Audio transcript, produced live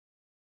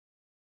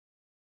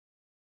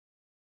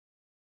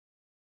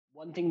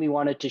One thing we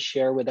wanted to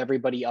share with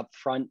everybody up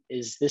front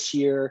is this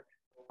year,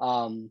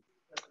 I'm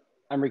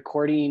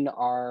recording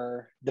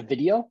the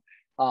video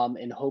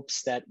in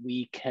hopes that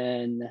we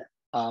can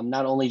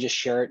not only just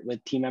share it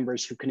with team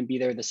members who couldn't be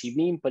there this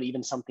evening, but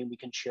even something we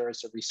can share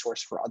as a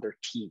resource for other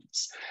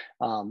teams.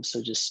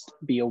 So just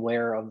be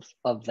aware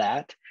of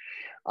that.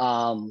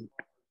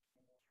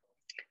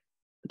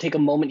 Take a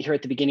moment here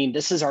at the beginning.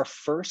 This is our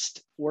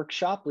first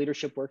workshop,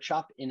 leadership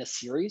workshop in a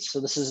series.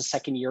 So this is the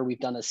second year we've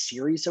done a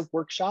series of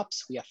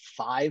workshops. We have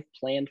 5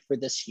 planned for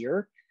this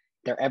year.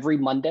 They're every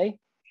Monday,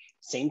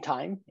 same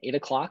time, 8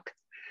 o'clock,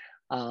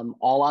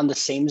 all on the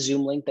same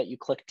Zoom link that you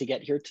clicked to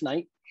get here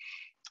tonight.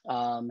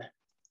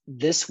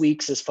 This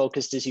week's is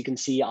focused, as you can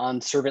see, on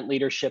servant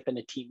leadership and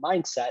a team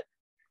mindset.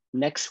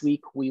 Next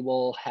week, we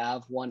will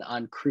have one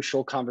on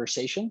crucial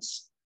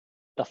conversations.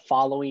 The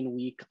following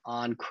week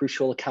on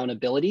crucial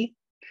accountability.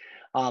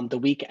 The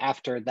week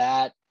after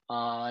that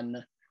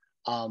on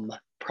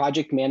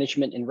project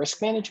management and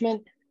risk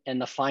management,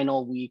 and the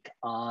final week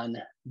on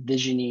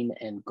visioning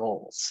and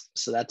goals.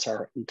 So that's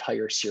our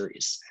entire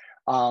series.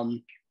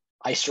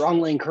 I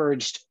strongly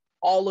encouraged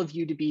all of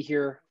you to be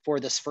here for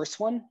this first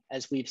one,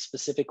 as we've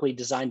specifically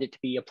designed it to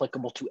be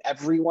applicable to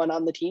everyone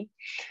on the team.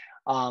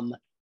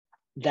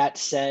 That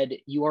said,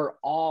 you are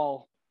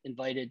all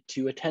invited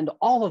to attend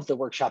all of the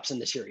workshops in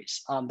the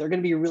series. They're going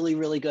to be really,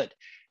 really good.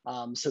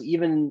 So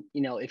even,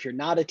 if you're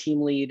not a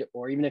team lead,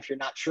 or even if you're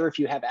not sure if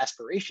you have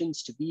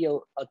aspirations to be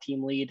a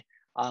team lead,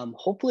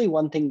 hopefully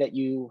one thing that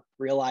you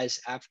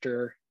realize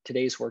after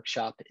today's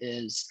workshop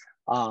is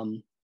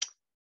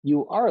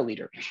you are a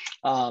leader.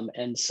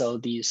 And so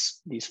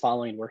these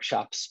following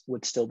workshops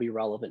would still be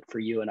relevant for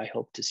you, and I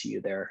hope to see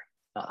you there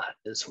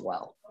as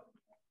well.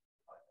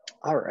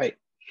 All right.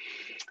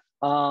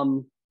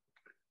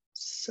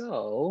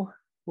 So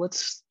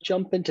let's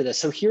jump into this.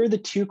 So here are the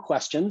 2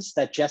 questions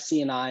that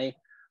Jesse and I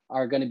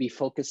are going to be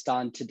focused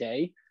on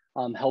today,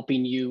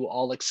 helping you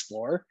all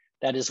explore.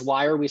 That is,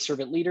 why are we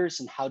servant leaders,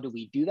 and how do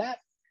we do that?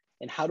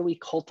 And how do we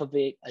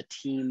cultivate a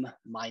team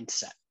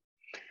mindset?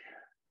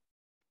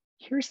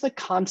 Here's the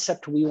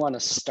concept we want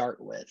to start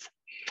with.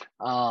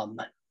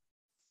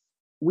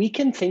 We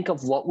can think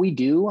of what we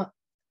do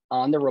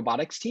on the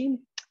robotics team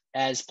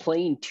as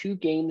playing 2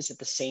 games at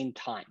the same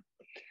time.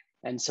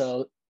 And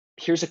so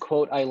here's a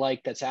quote I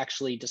like that's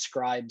actually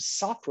describes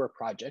software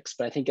projects,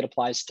 but I think it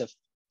applies to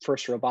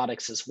FIRST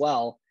Robotics as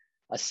well.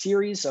 A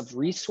series of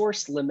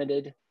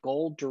resource-limited,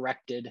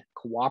 goal-directed,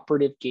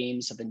 cooperative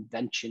games of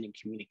invention and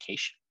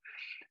communication.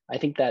 I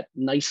think that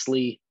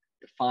nicely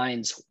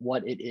defines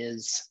what it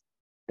is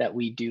that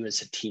we do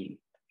as a team.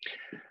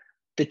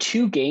 The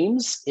 2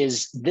 games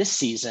is this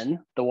season,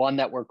 the one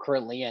that we're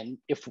currently in,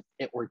 if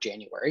it were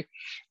January.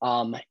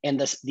 And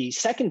the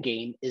second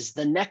game is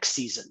the next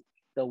season,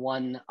 the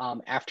one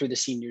after the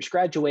seniors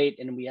graduate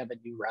and we have a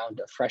new round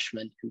of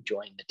freshmen who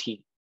join the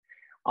team.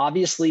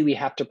 Obviously, we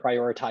have to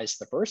prioritize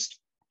the first,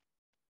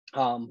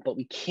 but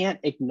we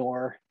can't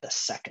ignore the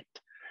second.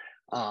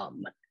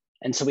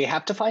 And so we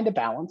have to find a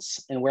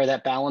balance, and where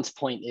that balance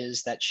point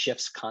is, that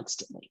shifts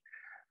constantly.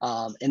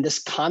 And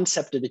this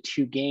concept of the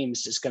 2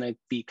 games is going to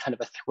be kind of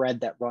a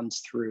thread that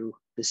runs through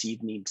this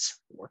evening's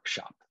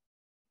workshop.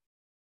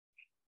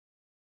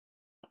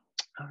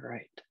 All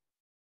right.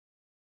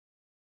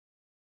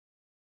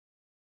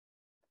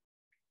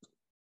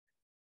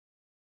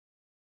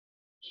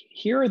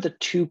 Here are the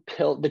 2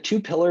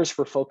 pillars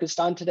we're focused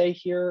on today.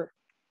 Here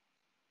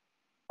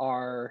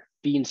are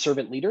being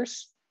servant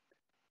leaders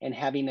and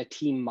having a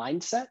team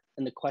mindset,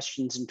 and the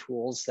questions and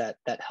tools that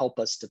help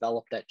us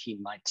develop that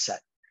team mindset.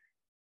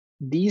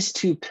 These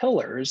 2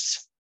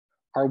 pillars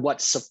are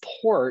what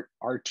support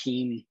our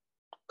team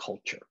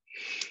culture.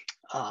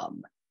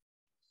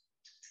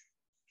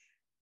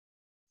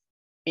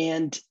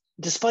 And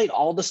despite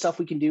all the stuff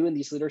we can do in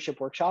these leadership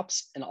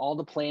workshops and all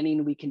the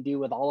planning we can do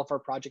with all of our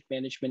project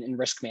management and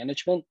risk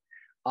management,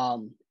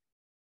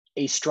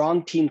 a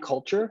strong team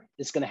culture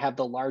is going to have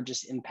the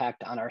largest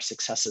impact on our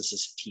successes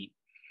as a team.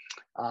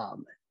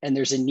 And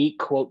there's a neat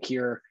quote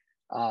here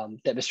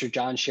that Mr.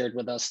 John shared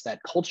with us,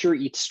 that culture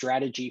eats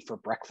strategy for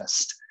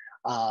breakfast.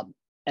 And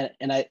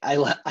I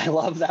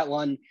love that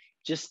one,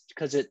 just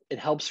because it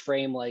helps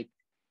frame, like,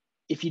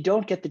 if you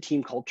don't get the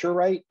team culture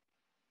right,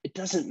 it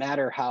doesn't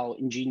matter how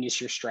ingenious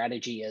your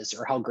strategy is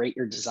or how great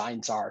your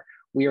designs are.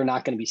 We are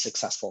not going to be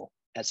successful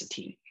as a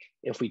team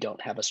if we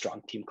don't have a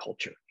strong team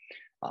culture.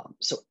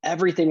 So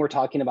everything we're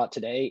talking about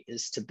today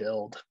is to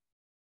build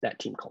that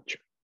team culture.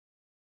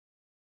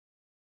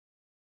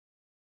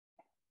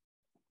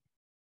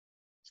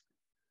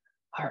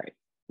 All right,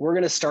 we're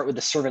going to start with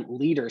the servant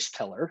leaders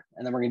pillar,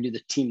 and then we're going to do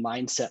the team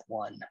mindset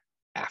one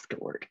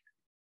afterward.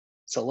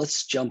 So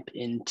let's jump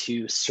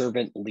into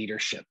servant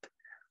leadership.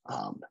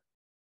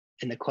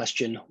 And the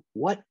question,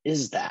 what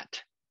is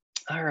that?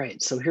 All right,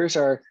 so here's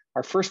our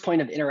first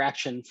point of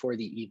interaction for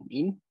the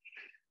evening.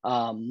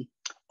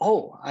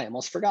 Oh, I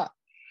almost forgot.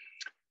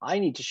 I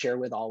need to share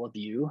with all of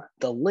you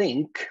the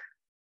link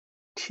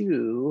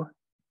to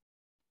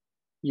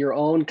your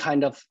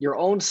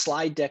own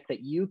slide deck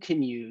that you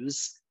can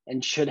use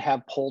and should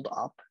have pulled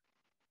up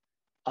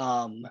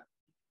I'll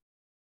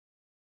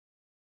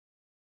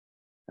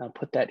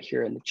put that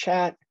here in the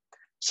chat.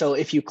 So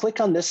if you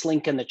click on this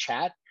link in the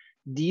chat,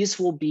 these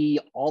will be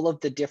all of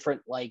the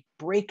different like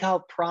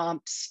breakout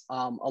prompts,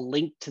 a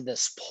link to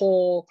this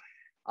poll,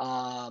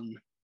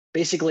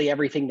 basically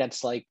everything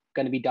that's like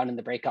going to be done in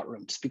the breakout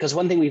rooms. Because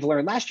one thing we've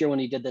learned last year when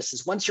we did this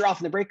is once you're off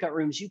in the breakout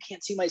rooms, you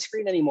can't see my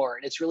screen anymore.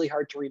 And it's really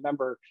hard to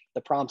remember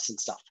the prompts and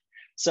stuff.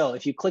 So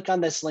if you click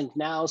on this link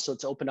now, so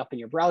it's open up in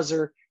your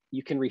browser,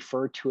 you can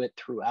refer to it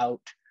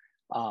throughout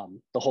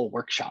the whole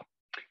workshop.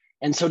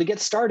 And so to get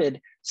started,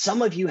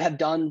 some of you have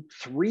done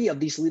 3 of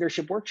these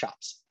leadership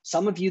workshops.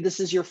 Some of you, this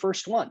is your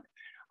first one.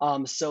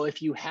 So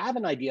if you have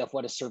an idea of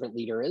what a servant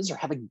leader is or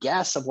have a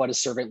guess of what a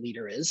servant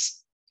leader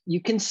is,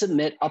 you can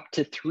submit up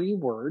to 3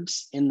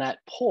 words in that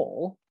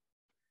poll.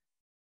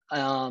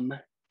 And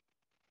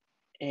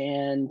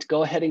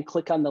go ahead and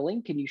click on the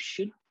link and you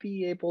should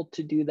be able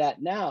to do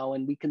that now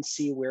and we can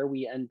see where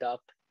we end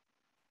up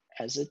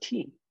as a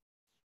team.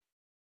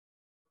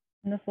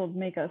 And this will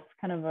make us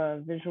kind of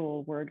a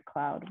visual word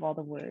cloud of all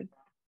the words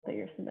that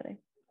you're submitting.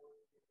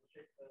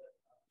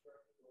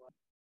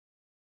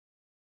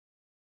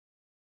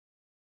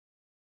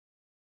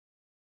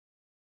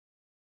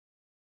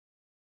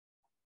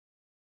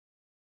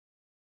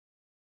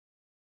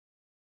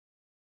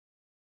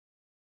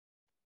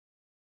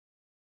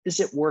 Is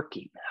it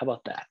working? How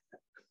about that?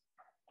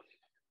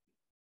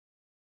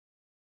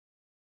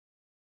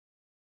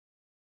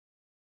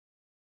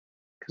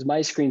 Because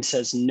my screen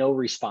says no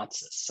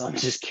responses, so I'm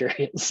just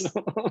curious.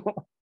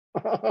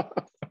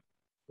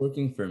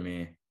 Working for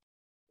me.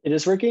 It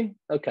is working?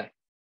 Okay.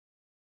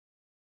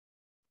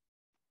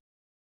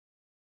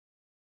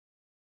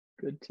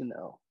 Good to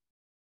know.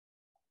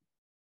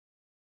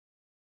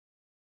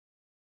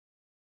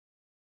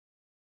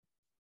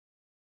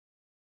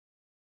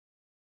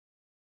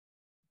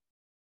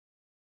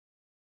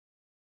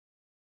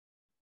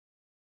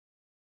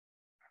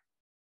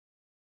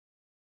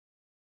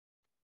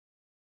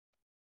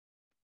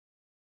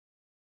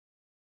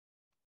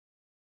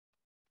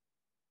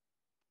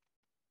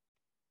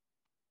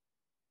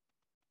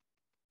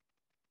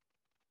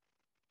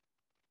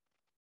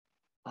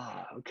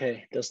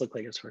 Okay, it does look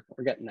like it's working.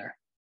 We're getting there.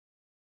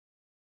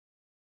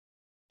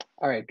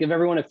 All right, give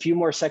everyone a few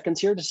more seconds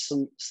here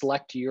to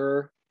select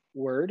your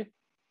word. And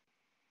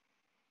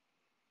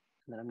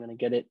then I'm going to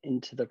get it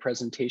into the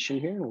presentation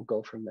here and we'll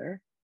go from there.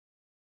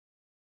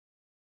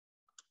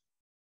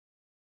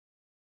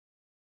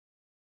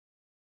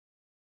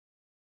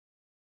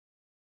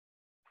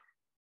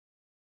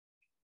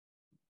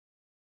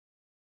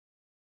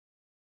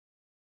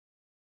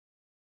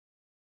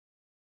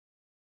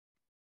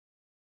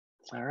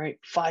 All right,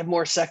 5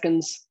 more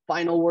seconds,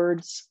 final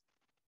words.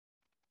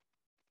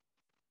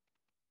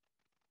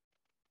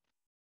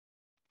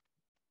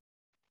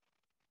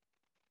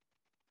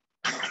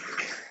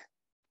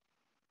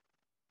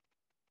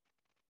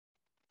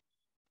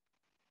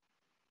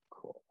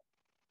 Cool.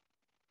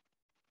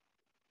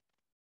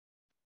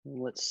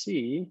 Let's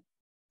see.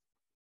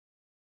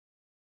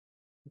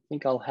 I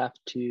think I'll have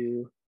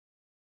to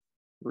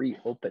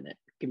reopen it.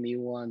 Give me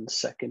 1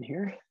 second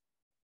here.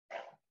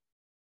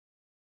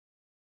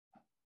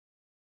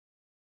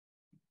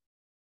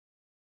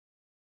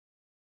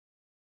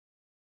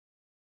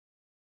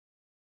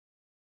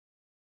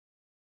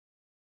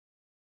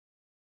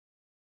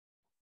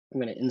 I'm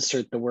going to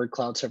insert the word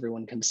cloud so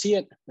everyone can see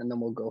it, and then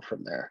we'll go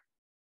from there.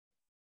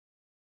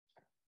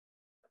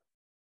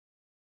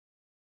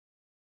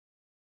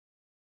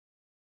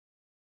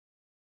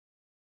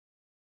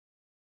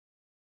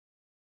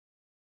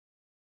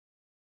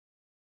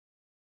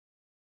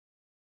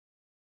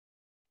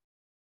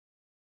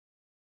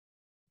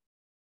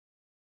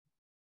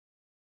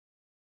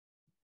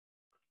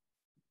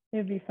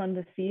 It'd be fun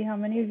to see how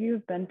many of you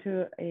have been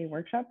to a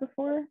workshop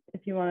before.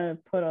 If you want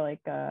to put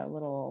a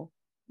little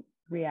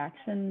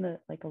reaction,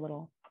 like a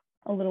little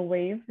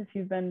wave, if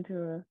you've been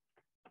to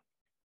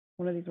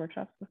one of these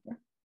workshops before.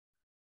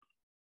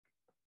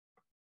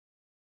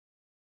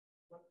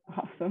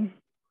 Awesome.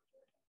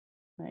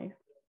 Nice.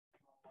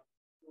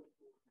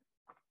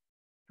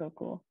 So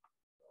cool.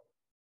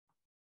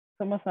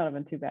 So it must not have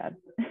been too bad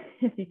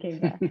if you came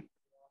back.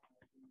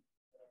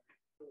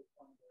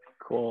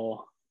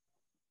 Cool.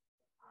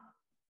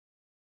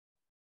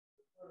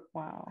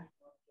 Wow.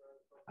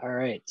 All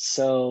right,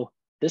 so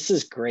this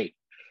is great.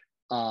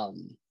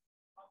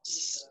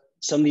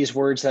 Some of these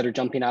words that are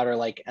jumping out are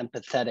like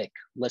empathetic,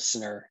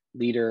 listener,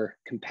 leader,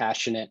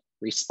 compassionate,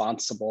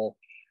 responsible.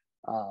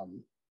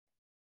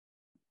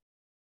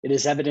 It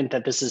is evident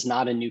that this is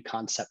not a new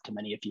concept to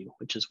many of you,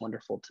 which is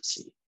wonderful to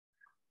see.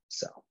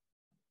 So,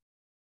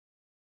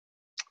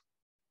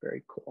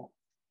 very cool.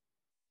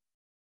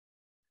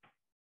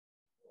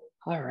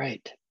 All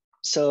right,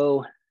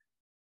 so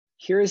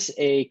here's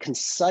a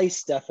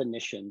concise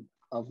definition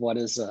of what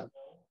is a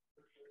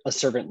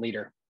servant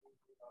leader.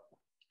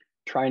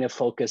 Trying to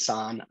focus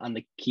on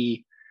the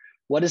key.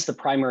 What is the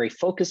primary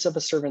focus of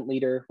a servant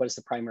leader? What is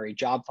the primary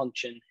job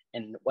function?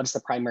 And what is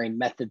the primary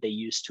method they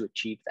use to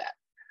achieve that?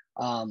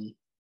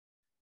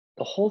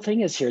 the whole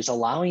thing is here is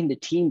allowing the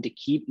team to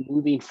keep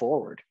moving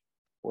forward,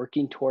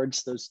 working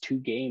towards those two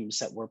games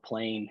that we're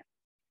playing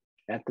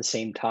at the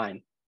same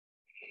time.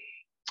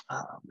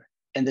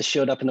 And this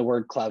showed up in the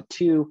word cloud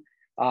too,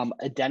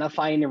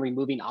 identifying and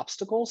removing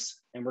obstacles.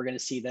 And we're going to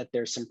see that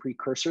there's some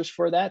precursors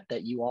for that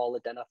you all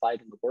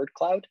identified in the word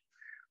cloud.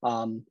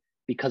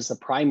 Because the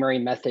primary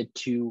method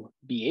to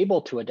be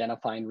able to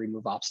identify and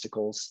remove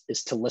obstacles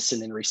is to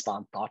listen and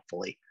respond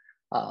thoughtfully.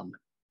 And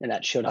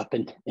that showed up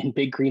in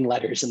big green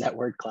letters in that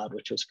word cloud,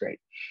 which was great.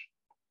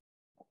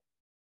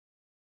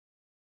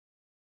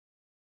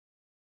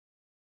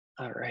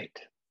 All right.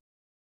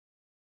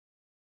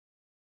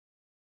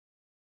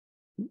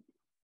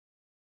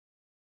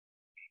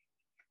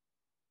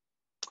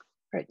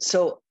 All right,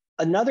 so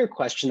another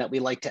question that we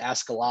like to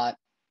ask a lot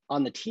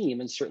on the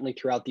team, and certainly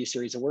throughout these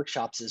series of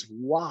workshops, is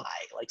why?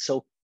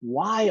 So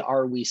why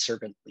are we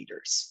servant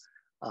leaders?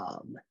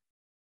 And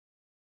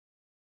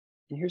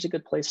here's a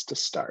good place to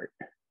start.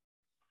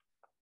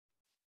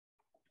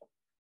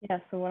 Yeah,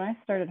 so when I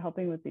started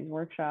helping with these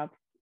workshops,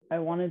 I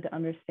wanted to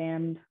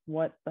understand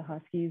what the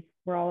Huskies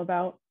were all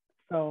about.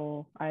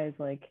 So I was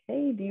like,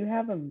 hey, do you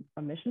have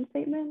a mission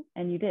statement?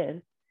 And you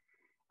did.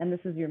 And this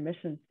is your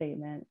mission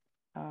statement.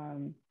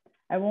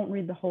 I won't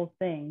read the whole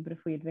thing, but if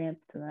we advance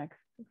to the next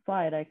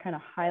slide, I kind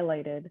of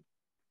highlighted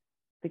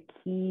the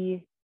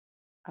key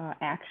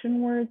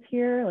action words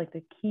here, like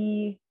the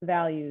key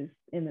values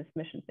in this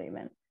mission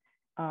statement.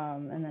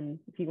 And then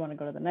if you want to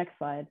go to the next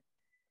slide,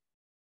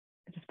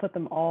 I just put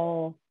them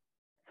all,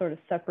 sort of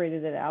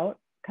separated it out,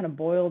 kind of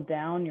boiled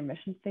down your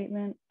mission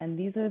statement. And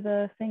these are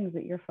the things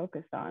that you're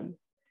focused on.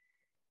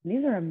 And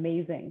these are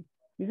amazing.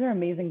 These are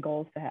amazing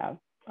goals to have.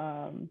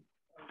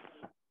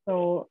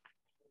 So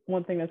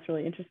one thing that's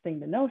really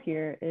interesting to know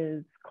here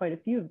is quite a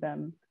few of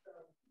them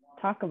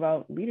talk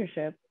about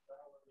leadership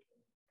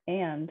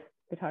and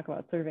they talk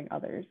about serving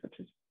others, which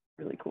is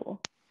really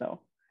cool. So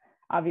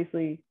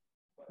obviously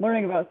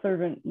learning about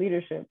servant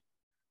leadership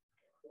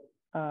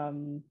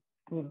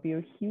would be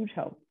a huge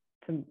help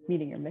to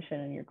meeting your mission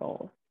and your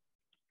goals.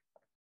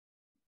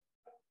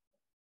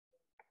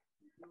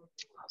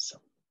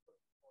 Awesome.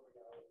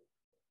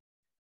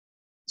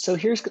 So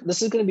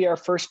this is going to be our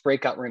first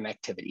breakout room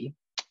activity.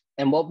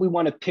 And what we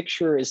want to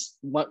picture is,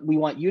 what we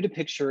want you to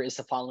picture is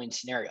the following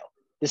scenario.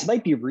 This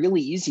might be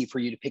really easy for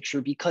you to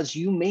picture because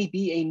you may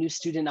be a new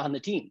student on the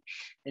team,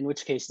 in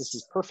which case this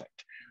is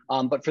perfect.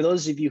 But for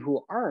those of you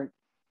who aren't,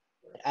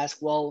 ask,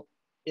 well,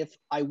 if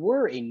I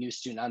were a new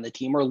student on the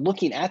team or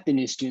looking at the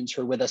new students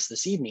who are with us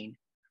this evening,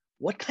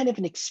 what kind of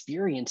an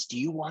experience do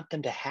you want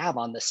them to have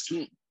on this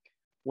team?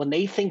 When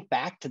they think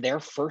back to their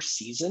first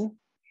season,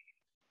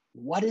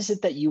 what is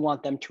it that you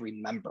want them to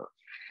remember?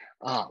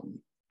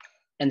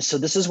 And so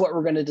this is what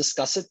we're going to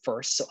discuss at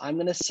first. So I'm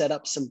going to set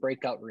up some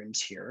breakout rooms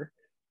here.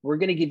 We're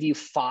going to give you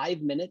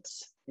 5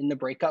 minutes in the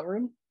breakout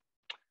room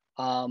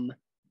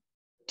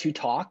to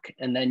talk,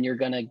 and then you're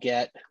going to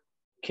get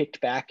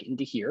kicked back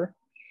into here.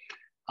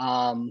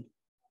 And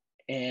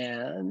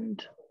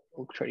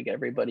we'll try to get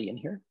everybody in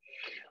here.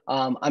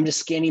 I'm just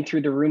scanning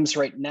through the rooms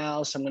right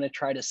now, so I'm going to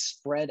try to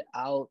spread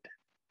out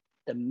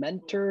the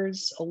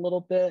mentors a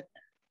little bit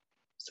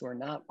so we're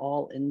not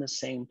all in the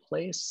same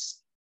place.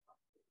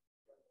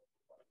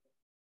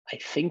 I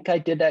think I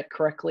did that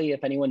correctly.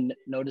 If anyone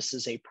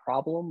notices a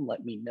problem,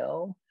 let me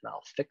know and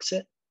I'll fix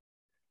it.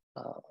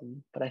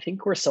 But I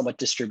think we're somewhat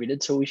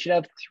distributed, so we should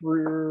have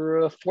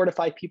 4 to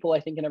 5 people, I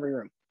think, in every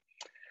room.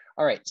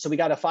 All right, so we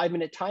got a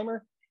 5-minute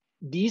timer.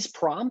 These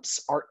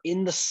prompts are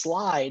in the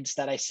slides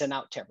that I sent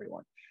out to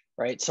everyone,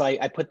 right? So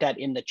I put that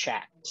in the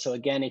chat. So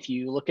again, if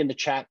you look in the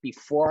chat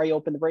before I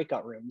open the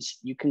breakout rooms,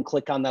 you can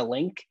click on the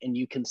link and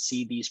you can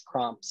see these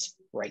prompts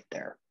right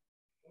there.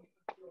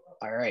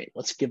 All right,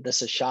 let's give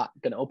this a shot.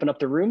 I'm gonna open up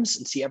the rooms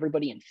and see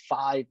everybody in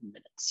 5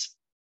 minutes.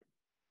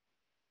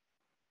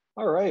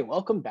 All right,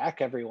 welcome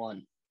back,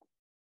 everyone.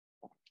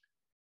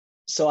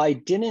 So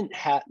I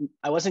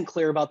wasn't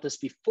clear about this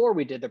before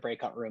we did the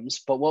breakout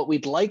rooms, but what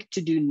we'd like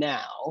to do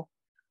now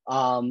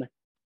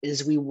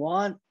is we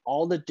want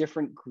all the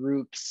different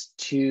groups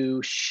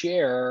to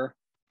share,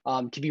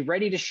 to be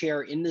ready to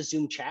share in the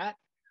Zoom chat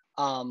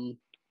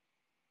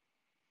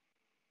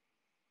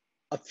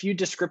a few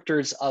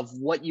descriptors of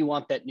what you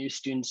want that new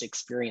student's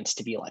experience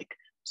to be like.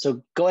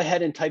 So go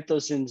ahead and type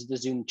those into the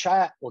Zoom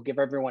chat. We'll give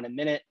everyone a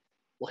minute.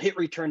 We'll hit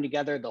return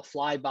together. They'll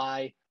fly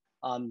by.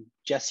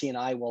 Jesse and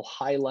I will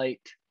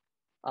highlight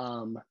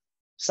some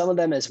of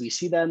them as we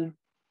see them.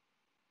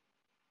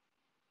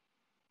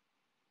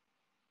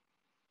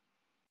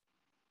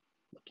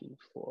 Looking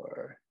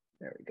for,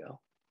 there we go.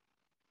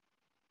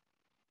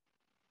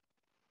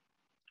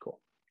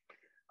 Cool.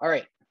 All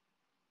right.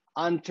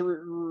 On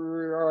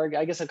through, or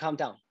I guess I'll count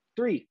down.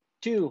 3,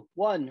 2,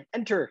 1,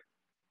 enter.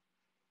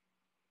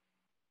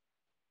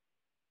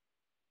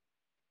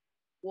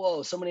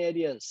 Whoa, so many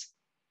ideas.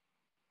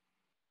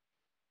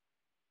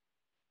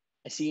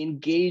 I see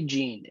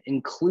engaging,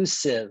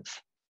 inclusive,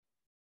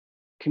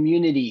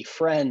 community,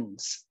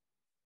 friends,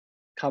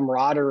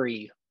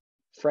 camaraderie,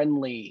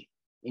 friendly,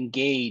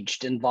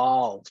 engaged,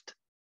 involved.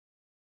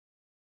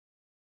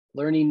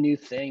 learning new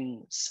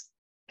things.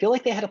 Feel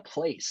like they had a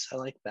place. I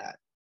like that.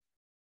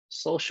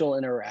 Social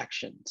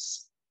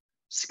interactions,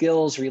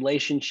 skills,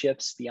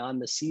 relationships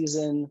beyond the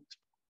season,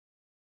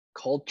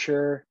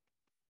 culture,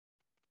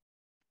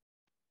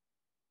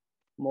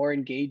 more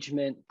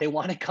engagement. They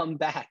want to come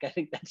back. I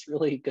think that's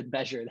really a good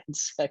measure.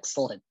 That's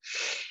excellent.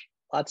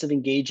 Lots of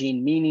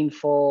engaging,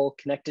 meaningful,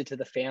 connected to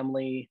the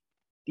family.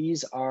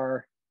 These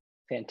are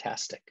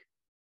fantastic.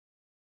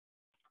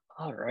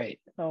 All right.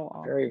 So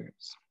awesome. Very,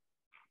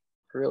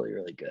 really,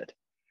 really good.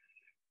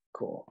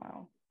 Cool.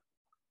 Wow.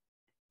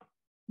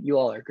 You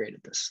all are great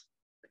at this.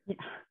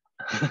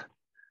 Yeah.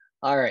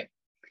 All right.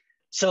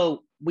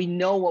 So we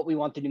know what we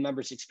want the new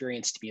members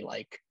experience to be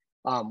like.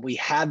 We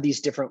have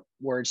these different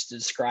words to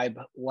describe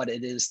what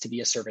it is to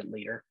be a servant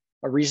leader.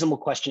 A reasonable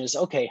question is,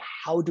 okay,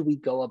 how do we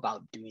go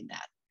about doing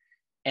that?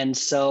 And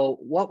so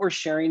what we're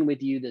sharing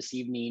with you this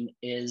evening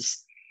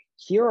is,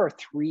 here are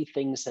 3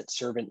 things that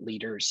servant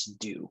leaders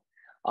do.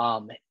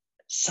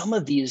 Some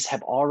of these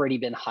have already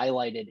been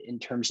highlighted in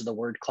terms of the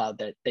word cloud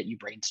that you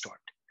brainstormed.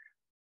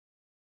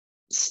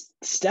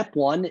 Step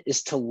 1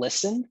 is to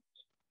listen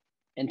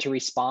and to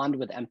respond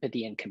with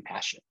empathy and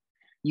compassion.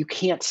 You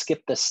can't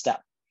skip this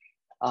step.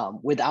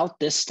 Without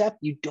this step,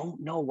 you don't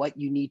know what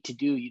you need to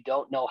do. You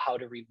don't know how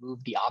to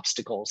remove the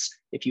obstacles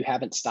if you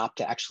haven't stopped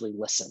to actually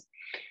listen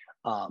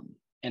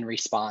and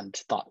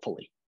respond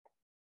thoughtfully.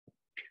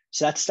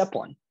 So that's step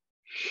 1.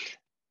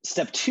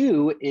 Step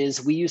 2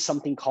 is we use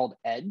something called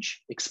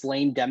EDGE: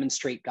 explain,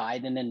 demonstrate,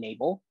 guide, and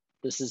enable.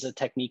 This is a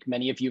technique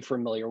many of you are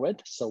familiar with,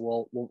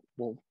 so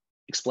we'll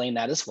explain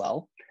that as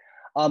well.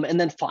 And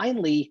then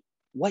finally,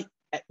 what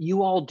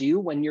you all do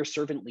when you're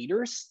servant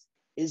leaders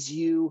is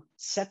you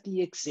set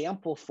the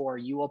example for,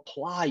 you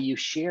apply, you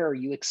share,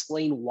 you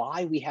explain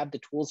why we have the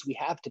tools we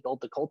have to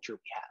build the culture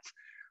we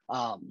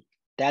have.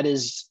 That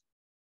is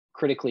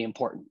critically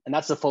important. And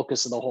that's the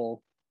focus of the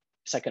whole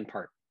second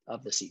part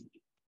of this evening.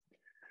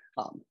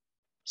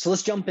 So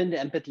let's jump into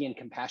empathy and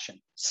compassion.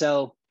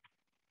 So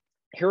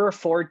here are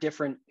 4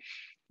 different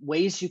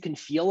ways you can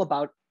feel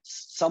about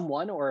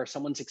someone or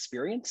someone's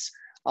experience.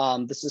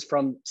 This is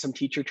from some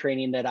teacher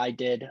training that I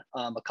did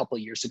a couple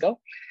of years ago.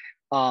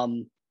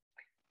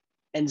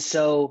 And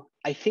so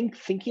I think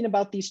thinking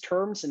about these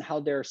terms and how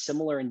they're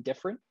similar and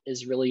different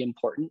is really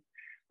important.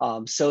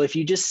 So if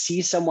you just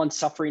see someone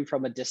suffering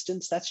from a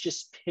distance, that's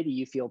just pity.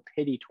 You feel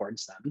pity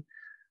towards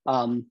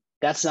them.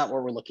 That's not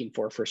what we're looking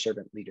for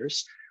servant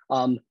leaders.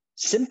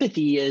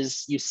 Sympathy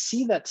is you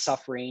see that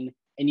suffering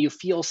and you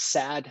feel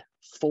sad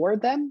for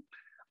them,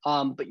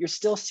 but you're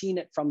still seeing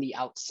it from the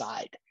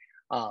outside.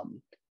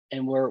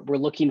 And we're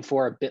looking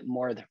for a bit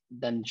more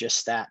than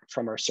just that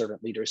from our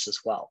servant leaders as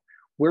well.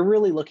 We're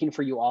really looking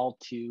for you all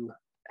to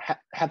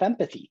have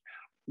empathy.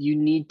 You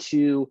need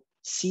to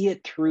see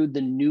it through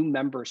the new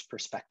member's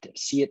perspective,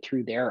 see it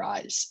through their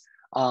eyes,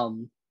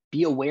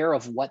 be aware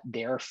of what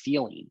they're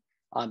feeling,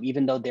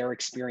 even though their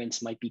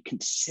experience might be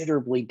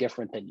considerably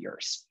different than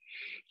yours.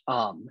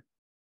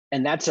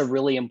 And that's a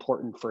really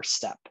important first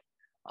step.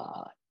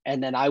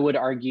 And then I would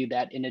argue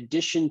that in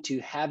addition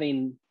to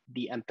having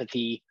the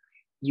empathy,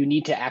 you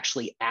need to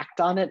actually act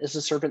on it as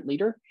a servant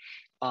leader.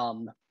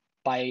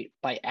 By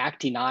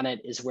acting on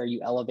it is where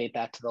you elevate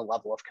that to the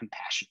level of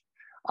compassion.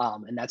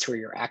 And that's where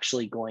you're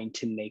actually going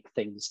to make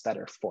things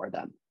better for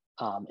them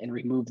and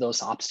remove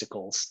those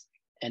obstacles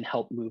and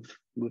help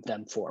move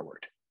them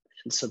forward.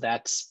 And so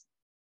that's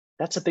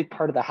a big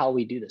part of how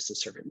we do this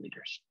as servant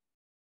leaders.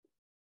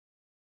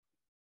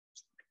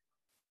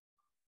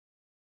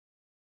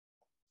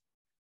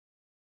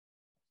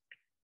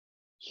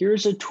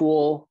 Here's a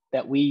tool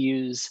that we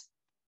use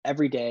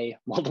every day,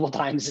 multiple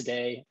times a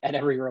day at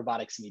every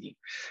robotics meeting.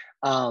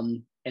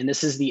 And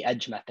this is the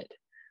EDGE method.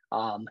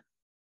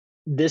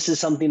 This is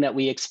something that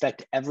we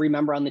expect every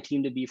member on the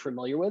team to be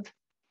familiar with,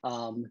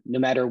 no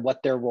matter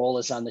what their role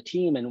is on the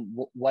team and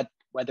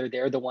whether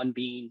they're the one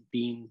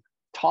being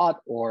taught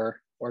or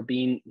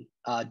being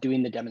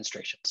doing the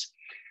demonstrations.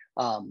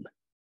 The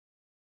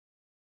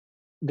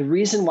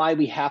reason why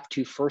we have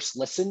to first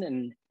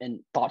listen and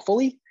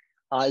thoughtfully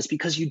is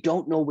because you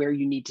don't know where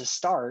you need to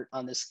start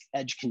on this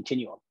EDGE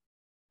continuum.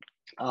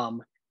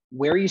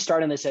 Where you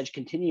start on this EDGE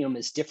continuum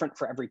is different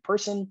for every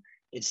person.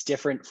 It's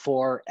different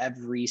for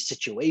every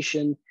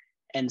situation.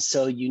 And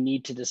so you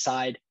need to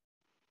decide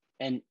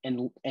and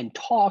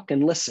talk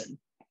and listen.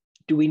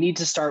 Do we need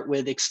to start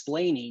with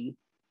explaining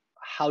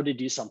how to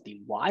do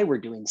something, why we're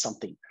doing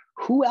something?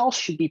 Who else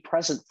should be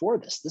present for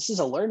this? This is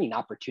a learning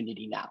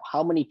opportunity now.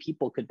 How many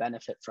people could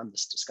benefit from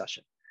this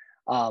discussion?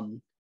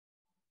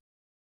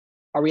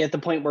 Are we at the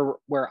point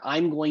where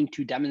I'm going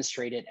to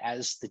demonstrate it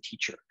as the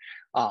teacher?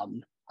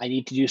 I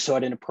need to do so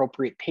at an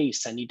appropriate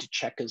pace. I need to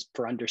check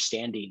for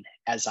understanding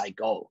as I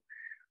go.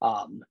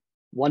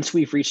 Once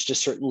we've reached a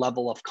certain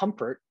level of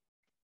comfort,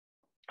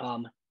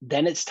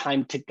 then it's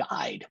time to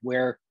guide,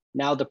 where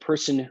now the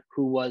person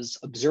who was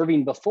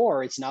observing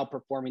before is now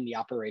performing the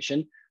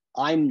operation.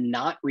 I'm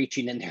not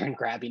reaching in there and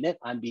grabbing it.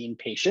 I'm being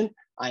patient.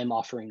 I'm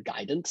offering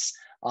guidance.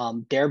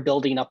 They're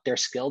building up their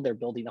skill. They're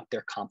building up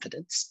their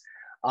confidence.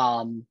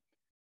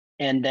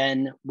 And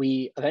then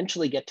we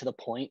eventually get to the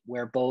point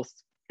where both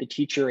the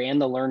teacher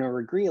and the learner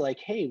agree, like,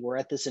 hey, we're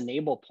at this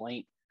enable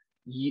point.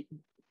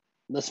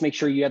 Let's make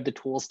sure you have the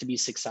tools to be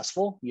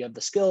successful. You have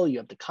the skill, you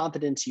have the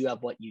competence, you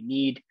have what you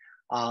need.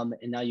 And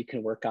now you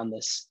can work on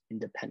this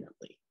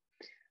independently.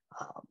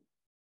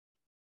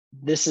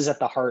 This is at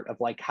the heart of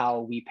like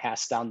how we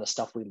pass down the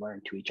stuff we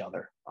learn to each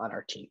other on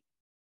our team.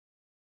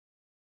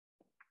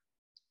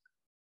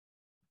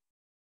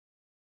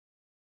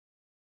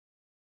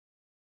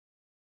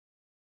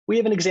 We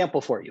have an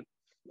example for you.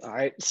 All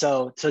right,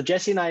 so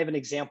Jesse and I have an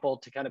example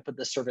to kind of put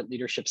the servant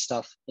leadership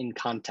stuff in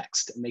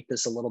context and make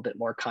this a little bit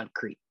more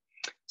concrete.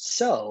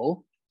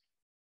 So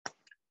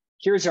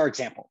here's our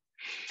example.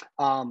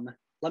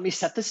 Let me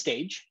set the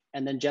stage,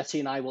 and then Jesse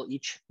and I will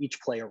each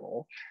play a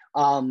role.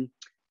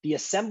 The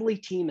assembly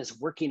team is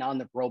working on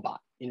the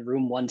robot in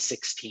room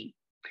 116.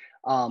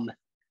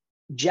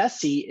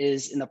 Jesse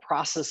is in the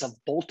process of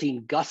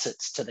bolting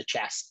gussets to the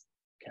chassis.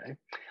 Okay,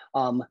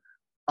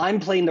 I'm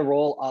playing the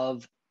role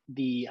of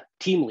the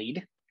team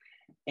lead,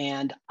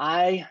 and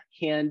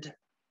and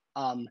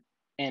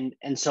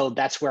so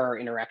that's where our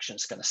interaction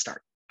is going to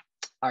start.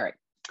 All right,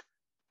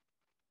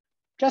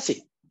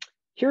 Jesse,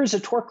 here's a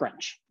torque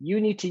wrench.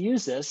 You need to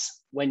use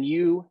this when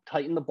you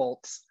tighten the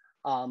bolts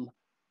on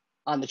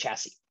the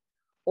chassis.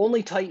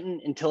 Only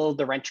tighten until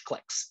the wrench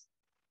clicks.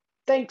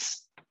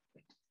 Thanks.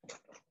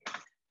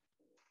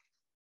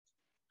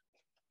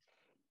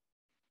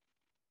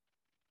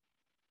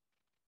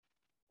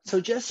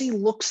 So Jesse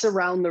looks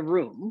around the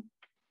room.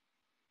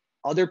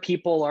 Other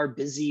people are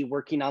busy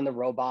working on the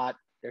robot.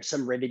 There's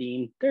some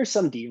riveting, there's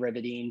some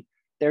de-riveting,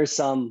 there's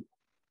some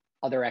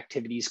other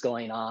activities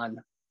going on.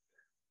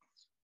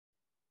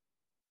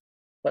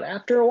 But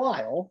after a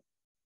while,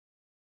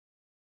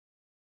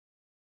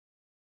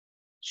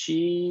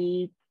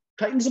 she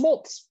tightens the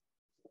bolts.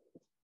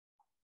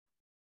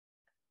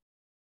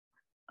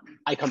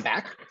 I come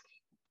back.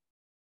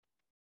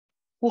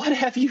 What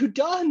have you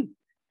done?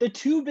 The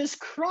tube is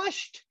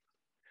crushed.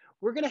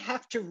 We're gonna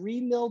have to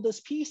remill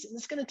this piece, and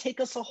it's gonna take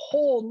us a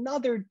whole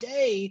nother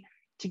day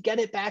to get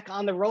it back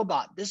on the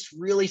robot. This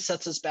really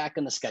sets us back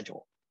in the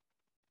schedule.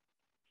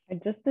 I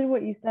just did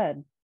what you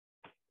said.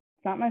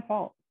 It's not my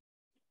fault.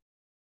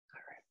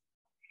 All right.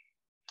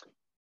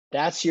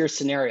 That's your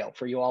scenario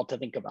for you all to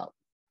think about.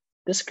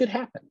 This could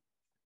happen.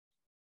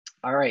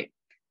 All right.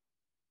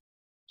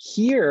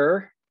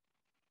 Here,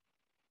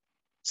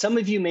 some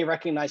of you may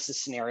recognize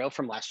this scenario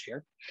from last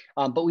year,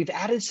 but we've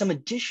added some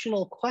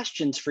additional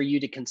questions for you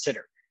to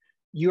consider.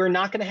 You are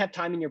not going to have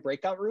time in your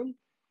breakout room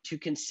to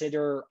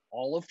consider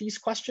all of these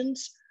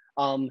questions.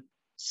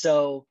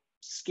 So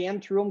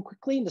scan through them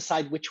quickly and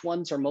decide which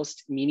ones are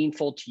most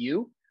meaningful to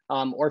you.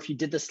 Or if you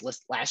did this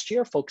list last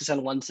year, focus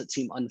on ones that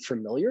seem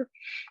unfamiliar,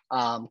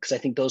 because I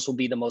think those will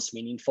be the most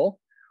meaningful.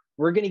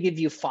 We're going to give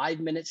you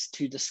 5 minutes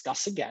to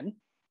discuss again.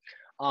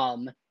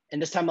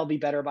 And this time I'll be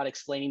better about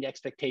explaining the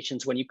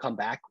expectations when you come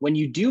back. When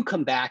you do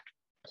come back,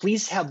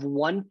 please have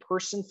one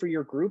person for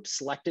your group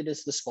selected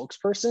as the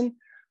spokesperson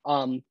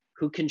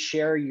who can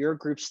share your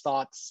group's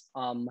thoughts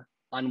on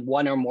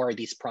one or more of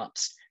these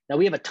prompts. Now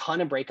we have a ton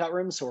of breakout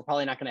rooms, so we're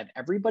probably not gonna have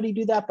everybody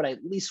do that, but I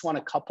at least want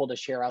a couple to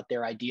share out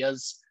their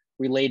ideas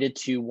related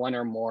to one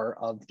or more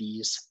of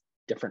these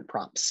different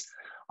prompts.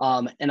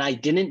 And I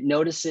didn't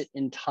notice it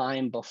in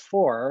time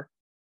before,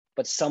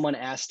 but someone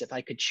asked if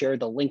I could share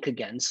the link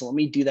again. So let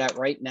me do that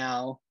right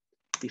now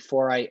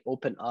before I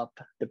open up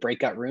the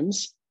breakout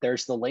rooms.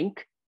 There's the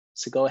link.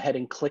 So go ahead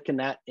and click in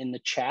that in the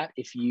chat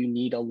if you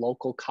need a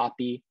local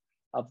copy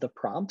of the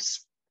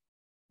prompts.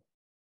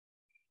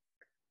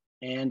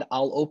 And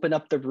I'll open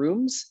up the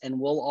rooms and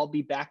we'll all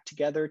be back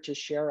together to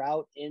share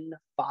out in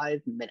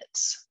 5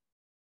 minutes.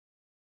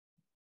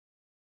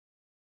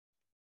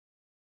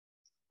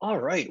 All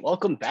right,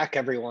 welcome back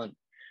everyone.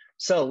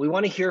 So we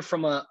want to hear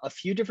from a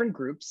few different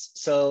groups.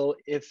 So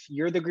if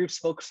you're the group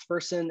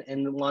spokesperson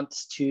and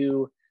wants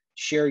to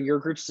share your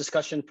group's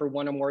discussion for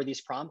one or more of these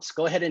prompts,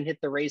 go ahead and hit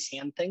the raise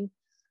hand thing.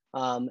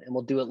 And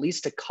we'll do at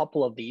least a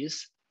couple of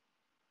these.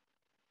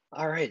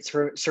 All right,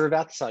 Sir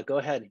Vatsa, go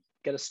ahead,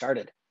 get us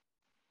started.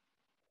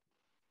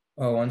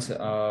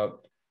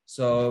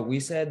 So we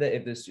said that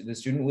if the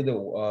student with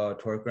the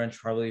torque wrench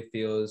probably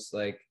feels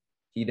like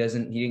he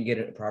didn't get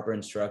a proper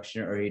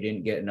instruction, or he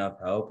didn't get enough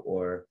help,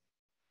 or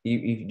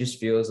he just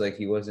feels like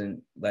he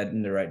wasn't led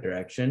in the right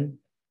direction.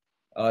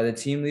 The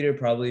team leader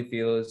probably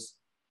feels,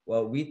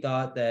 well, we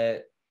thought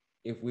that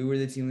if we were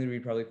the team leader,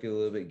 we'd probably feel a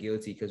little bit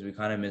guilty because we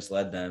kind of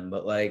misled them.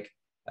 But like,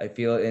 I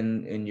feel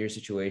in your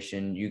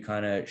situation, you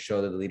kind of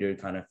show that the leader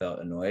kind of felt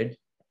annoyed.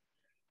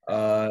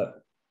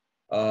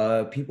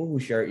 People who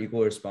share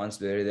equal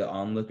responsibility, the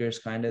onlookers,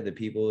 kind of the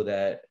people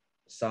that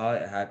saw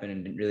it happen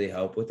and didn't really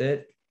help with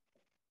it.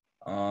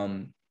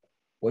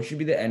 What should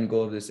be the end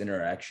goal of this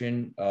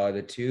interaction?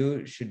 The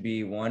two should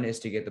be, one is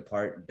to get the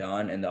part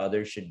done, and the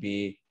other should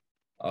be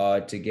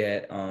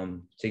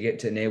to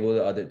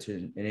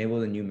enable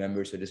the new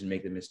member so it doesn't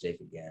make the mistake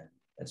again.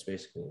 That's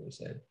basically what we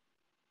said.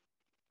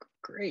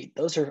 Great,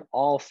 those are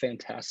all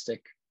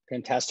fantastic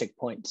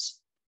points.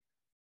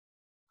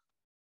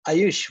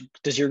 Ayush,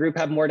 does your group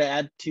have more to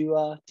add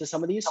to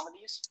some of these?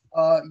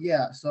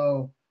 Yeah.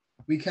 So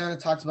we kind of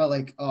talked about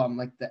like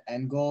the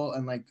end goal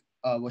and like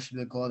what should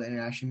be the goal of the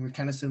interaction. We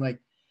kind of said like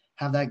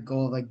have that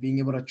goal of like being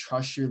able to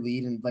trust your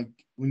lead, and like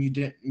when you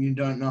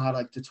don't know how to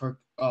like to torque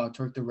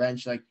the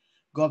wrench, like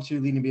go up to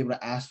your lead and be able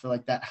to ask for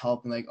like that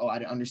help and like, oh, I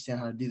didn't understand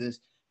how to do this.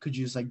 Could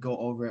you just like go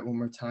over it one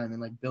more time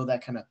and like build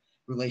that kind of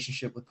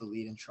relationship with the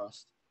lead and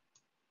trust?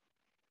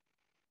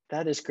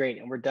 That is great.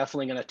 And we're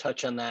definitely going to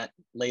touch on that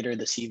later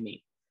this evening.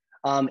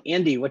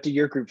 Andy, what did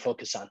your group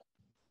focus on?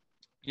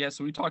 Yeah,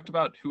 so we talked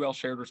about who else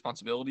shared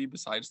responsibility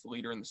besides the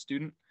leader and the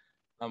student.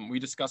 We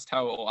discussed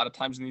how a lot of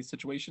times in these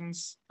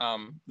situations,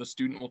 the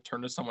student will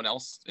turn to someone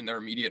else in their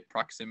immediate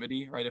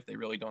proximity, right, if they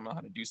really don't know how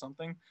to do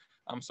something.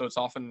 So it's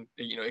often,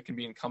 it can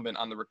be incumbent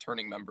on the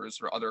returning members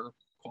or other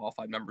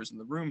qualified members in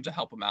the room to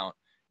help them out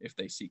if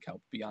they seek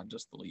help beyond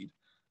just the lead.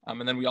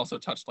 And then we also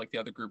touched, like the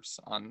other groups,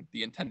 on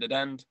the intended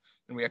end,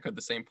 and we echoed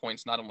the same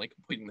points, not only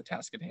completing the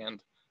task at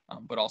hand,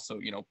 but also,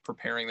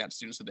 preparing that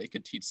student so they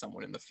could teach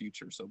someone in the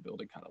future. So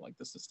building kind of like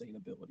the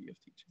sustainability of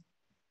teaching.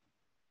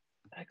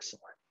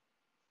 Excellent.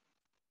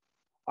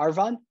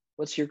 Arvon,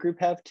 what's your group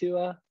have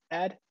to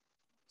add?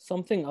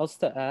 Something else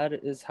to add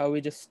is how we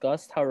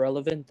discussed how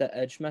relevant the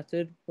EDGE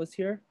method was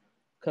here,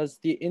 because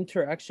the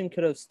interaction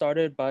could have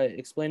started by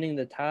explaining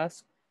the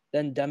task,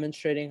 then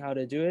demonstrating how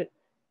to do it,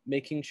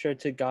 making sure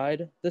to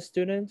guide the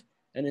student,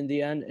 and in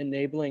the end,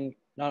 enabling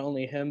not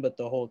only him, but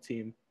the whole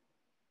team.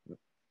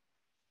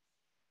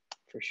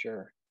 For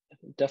sure.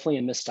 Definitely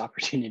a missed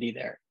opportunity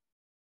there.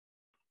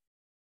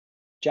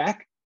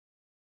 Jack?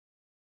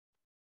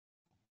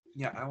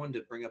 Yeah, I wanted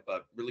to bring up a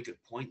really good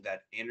point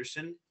that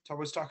Anderson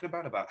was talking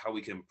about how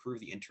we can improve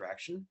the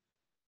interaction,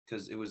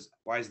 because it was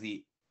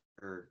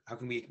how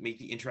can we make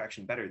the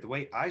interaction better? The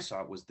way I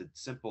saw it was the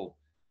simple,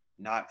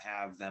 not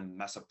have them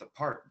mess up the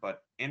part.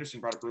 But Anderson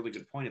brought up a really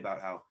good point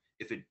about how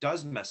if it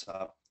does mess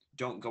up,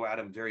 don't go at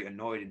them very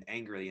annoyed and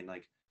angry and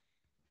like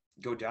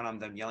go down on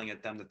them, yelling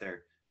at them that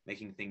they're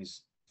making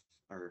things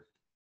or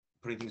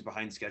putting things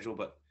behind schedule,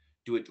 but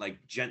do it like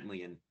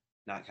gently and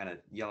not kind of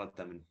yell at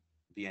them and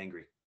be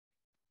angry.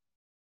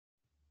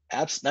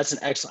 That's an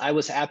excellent. I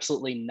was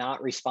absolutely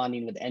not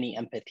responding with any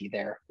empathy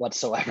there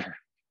whatsoever.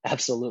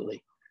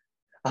 Absolutely.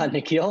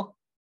 Nikhil?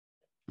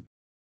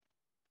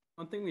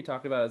 One thing we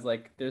talked about is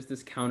like there's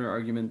this counter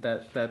argument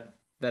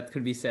that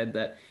could be said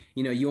that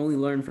you only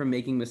learn from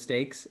making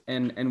mistakes,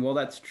 and while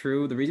that's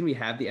true, the reason we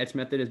have the EDGE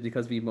method is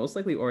because we most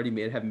likely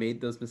already have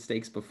made those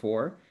mistakes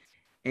before,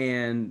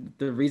 and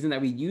the reason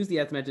that we use the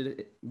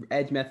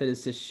EDGE method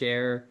is to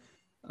share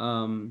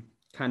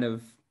kind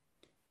of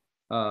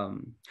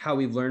how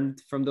we've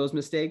learned from those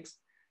mistakes.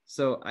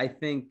 So I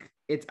think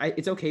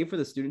it's okay for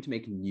the student to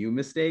make new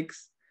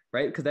mistakes,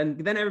 right? Because then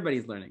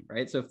everybody's learning,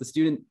 right? So if the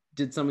student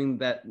did something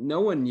that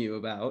no one knew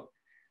about,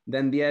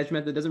 then the EDGE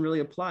method doesn't really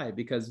apply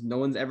because no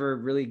one's ever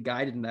really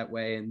guided in that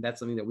way, and that's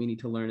something that we need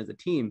to learn as a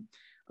team.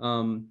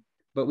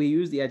 But we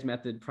use the EDGE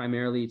method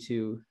primarily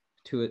to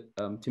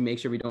make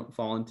sure we don't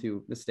fall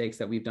into mistakes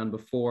that we've done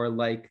before,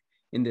 like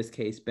in this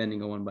case,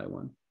 bending a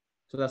 1x1.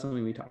 So that's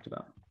something we talked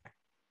about.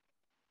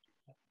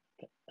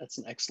 That's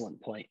an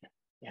excellent point.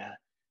 Yeah.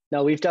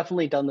 No, we've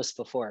definitely done this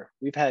before.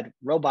 We've had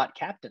robot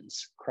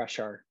captains crush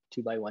our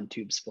 2x1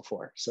 tubes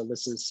before. So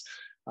this is,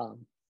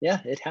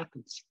 yeah, it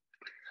happens.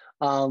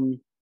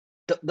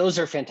 Those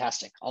are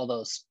fantastic. All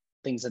those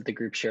things that the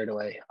group shared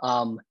away.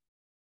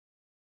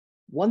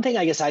 One thing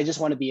I guess I just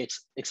want to be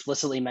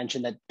explicitly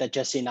mentioned that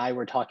Jesse and I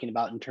were talking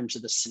about in terms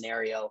of the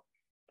scenario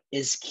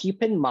is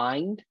keep in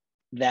mind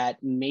that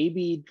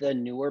maybe the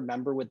newer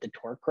member with the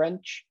torque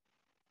wrench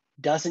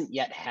doesn't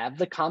yet have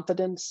the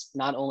confidence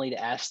not only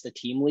to ask the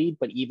team lead,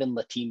 but even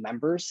the team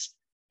members.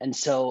 And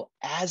so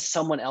as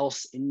someone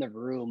else in the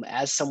room,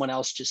 as someone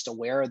else just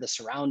aware of the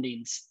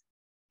surroundings,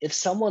 if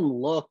someone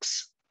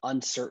looks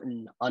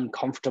uncertain,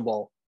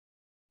 uncomfortable,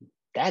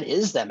 that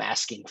is them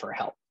asking for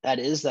help. That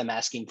is them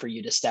asking for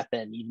you to step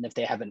in, even if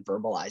they haven't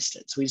verbalized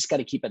it. So we just got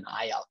to keep an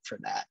eye out for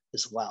that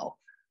as well,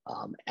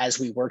 as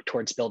we work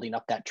towards building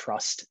up that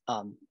trust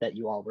that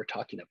you all were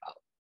talking about.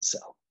 So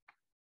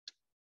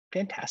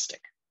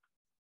fantastic.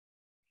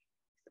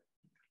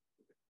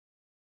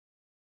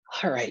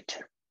 All right,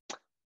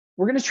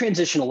 we're going to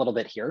transition a little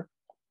bit here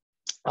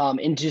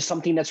into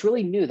something that's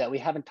really new that we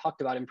haven't talked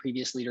about in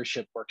previous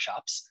leadership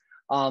workshops.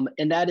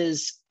 And that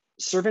is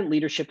servant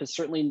leadership is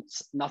certainly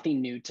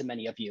nothing new to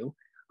many of you.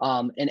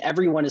 And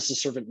everyone is a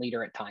servant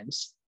leader at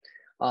times.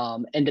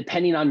 And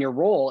depending on your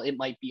role, it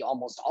might be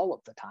almost all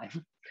of the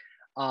time.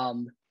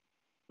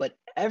 But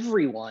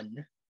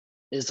everyone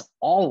is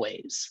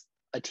always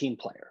a team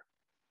player.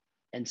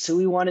 And so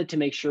we wanted to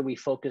make sure we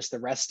focus the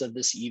rest of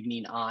this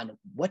evening on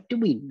what do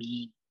we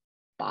mean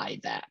by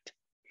that?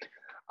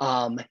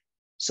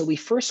 So we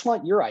first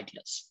want your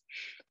ideas.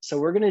 So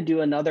we're going to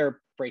do another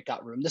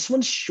breakout room. This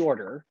one's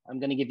shorter. I'm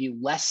going to give you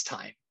less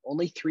time,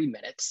 only 3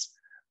 minutes.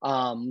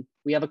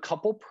 We have a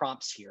couple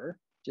prompts here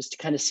just to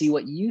kind of see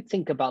what you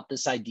think about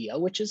this idea,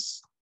 which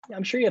is,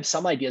 I'm sure you have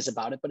some ideas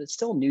about it, but it's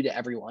still new to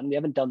everyone. We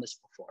haven't done this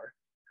before.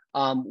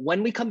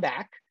 When we come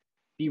back,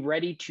 Be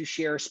ready to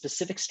share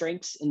specific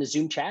strengths in the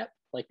Zoom chat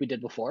like we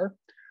did before,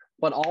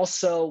 but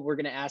also we're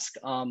going to ask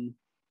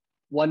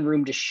one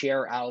room to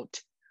share out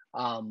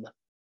the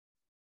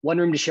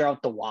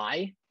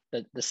why,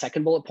 the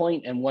second bullet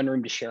point, and one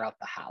room to share out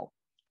the how.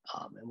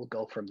 And we'll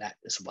go from that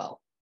as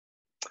well.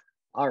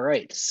 All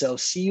right, so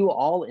see you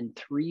all in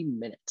 3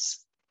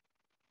 minutes.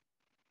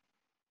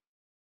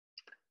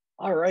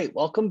 All right,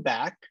 welcome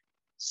back.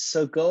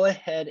 So go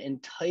ahead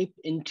and type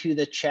into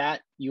the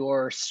chat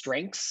your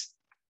strengths.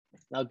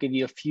 I'll give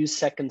you a few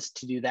seconds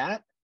to do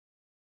that.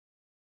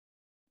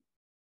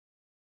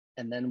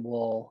 And then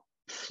we'll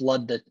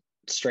flood the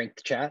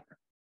strength chat.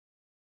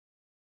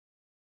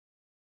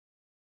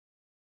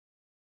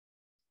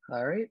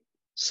 All right,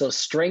 so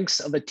strengths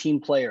of a team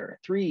player.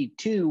 3,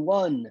 2,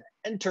 1,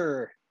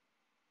 enter.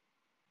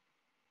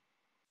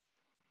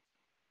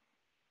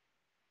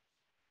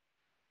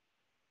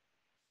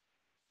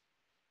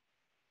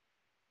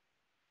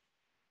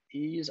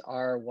 These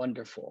are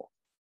wonderful.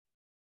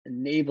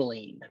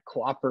 Enabling,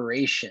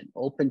 cooperation,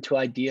 open to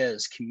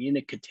ideas,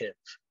 communicative,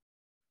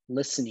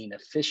 listening,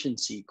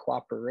 efficiency,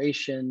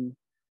 cooperation,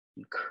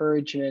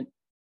 encouragement,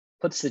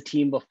 puts the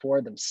team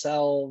before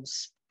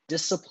themselves,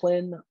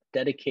 discipline,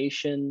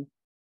 dedication.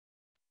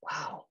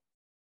 Wow.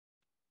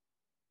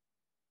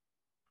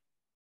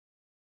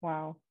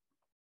 Wow.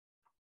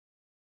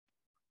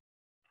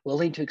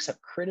 Willing to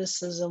accept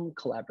criticism,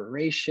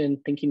 collaboration,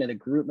 thinking of the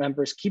group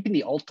members, keeping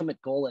the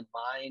ultimate goal in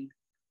mind,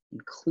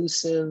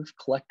 inclusive,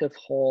 collective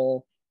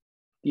whole.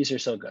 These are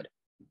so good.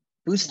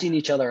 Boosting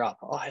each other up.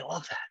 Oh, I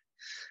love that.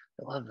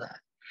 I love that.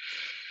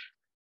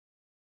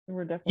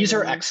 We're definitely These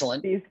are gonna use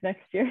excellent. these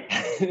next year.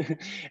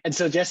 And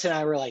so Jess and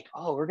I were like,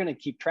 oh, we're going to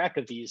keep track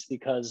of these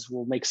because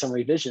we'll make some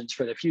revisions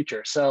for the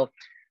future. So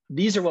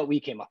these are what we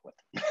came up with,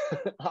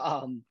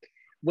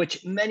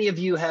 which many of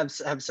you have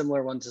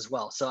similar ones as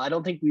well. So I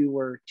don't think we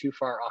were too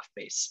far off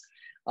base.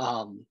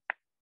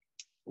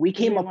 We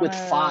came up with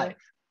 5.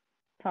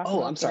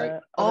 Oh, I'm sorry.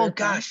 Oh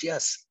gosh,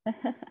 yes.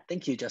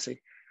 Thank you,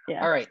 Jesse.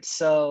 Yeah. All right,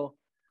 so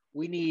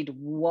we need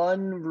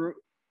one room.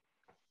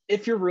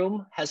 If your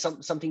room has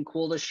something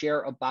cool to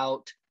share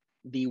about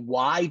the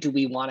why do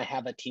we want to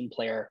have a team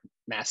player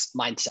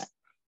mindset.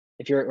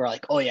 If you're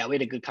like, oh yeah, we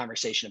had a good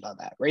conversation about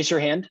that. Raise your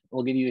hand.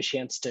 We'll give you a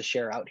chance to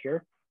share out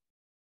here.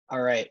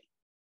 All right,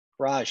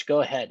 Raj, go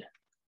ahead.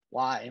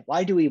 Why?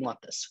 Why do we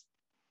want this?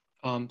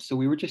 So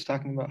we were just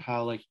talking about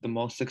how like the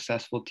most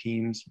successful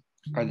teams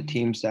are the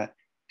teams that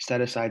set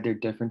aside their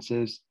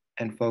differences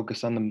and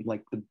focus on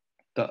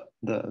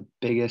the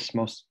biggest,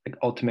 most like,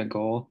 ultimate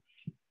goal.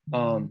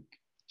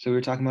 So we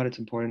were talking about it's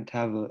important to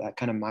have that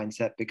kind of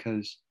mindset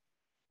because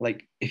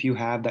like if you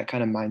have that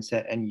kind of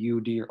mindset and you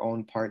do your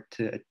own part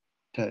to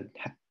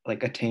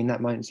like attain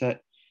that mindset,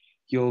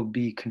 you'll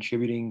be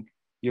contributing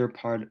your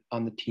part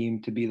on the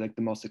team to be like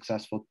the most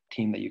successful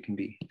team that you can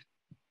be.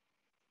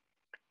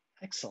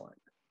 Excellent.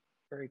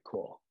 Very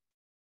cool.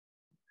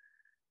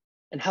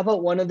 And how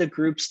about one of the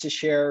groups to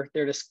share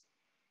their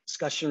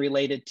discussion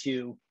related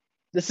to,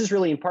 this is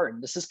really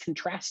important. This is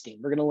contrasting.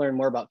 We're going to learn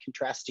more about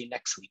contrasting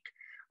next week.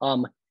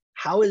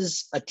 How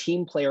is a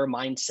team player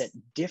mindset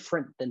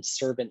different than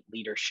servant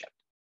leadership?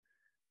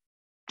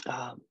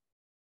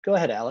 Go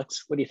ahead,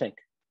 Alex. What do you think?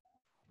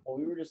 Well,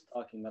 we were just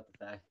talking about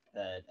the fact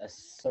that a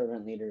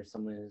servant leader is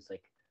someone who's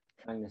like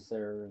trying to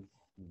serve,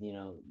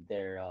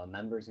 their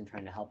members and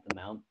trying to help them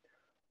out,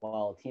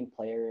 while a team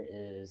player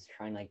is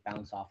trying to like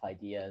bounce off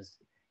ideas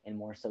and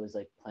more so is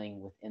like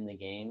playing within the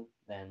game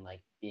than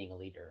like being a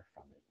leader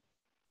from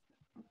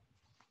it.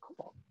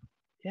 Cool.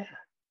 Yeah.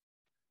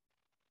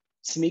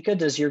 Samika,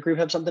 does your group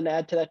have something to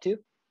add to that too?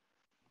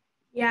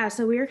 Yeah,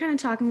 so we were kind of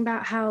talking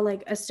about how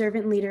like a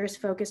servant leader is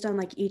focused on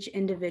like each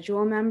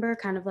individual member,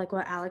 kind of like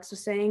what Alex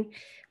was saying,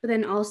 but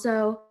then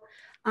also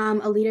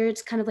a leader,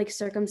 it's kind of like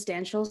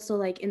circumstantial. So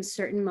like in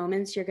certain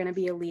moments, you're going to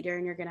be a leader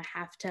and you're going to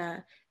have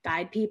to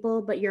guide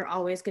people, but you're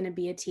always going to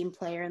be a team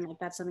player. And like,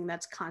 that's something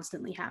that's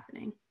constantly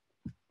happening.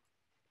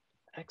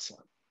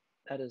 Excellent.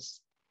 That is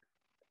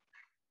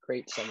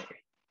great summary.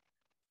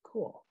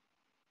 Cool.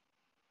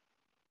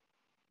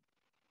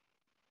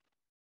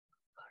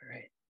 All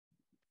right.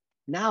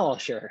 Now I'll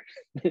share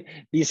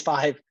these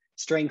 5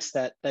 strengths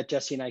that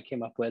Jesse and I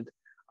came up with.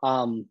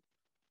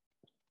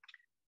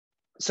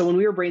 So when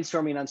we were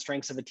brainstorming on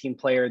strengths of a team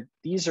player,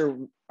 these are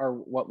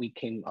what we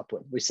came up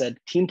with. We said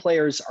team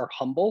players are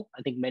humble.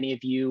 I think many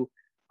of you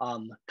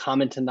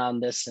commented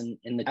on this in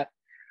the chat.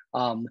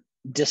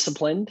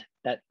 Disciplined,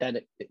 that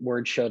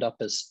word showed up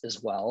as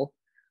well.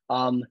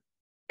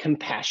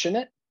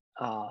 Compassionate.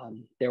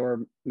 There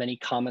were many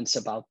comments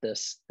about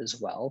this as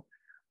well.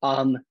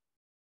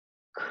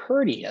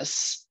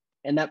 Courteous,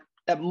 and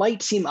that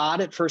might seem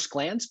odd at first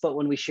glance, but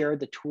when we share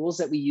the tools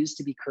that we use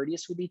to be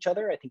courteous with each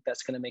other, I think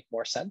that's going to make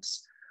more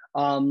sense.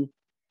 And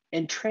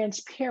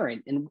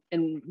transparent,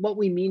 and what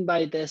we mean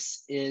by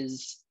this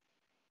is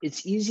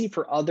it's easy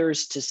for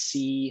others to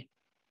see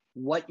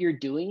what you're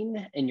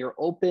doing, and you're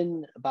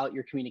open about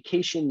your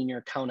communication and your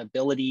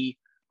accountability,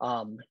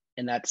 and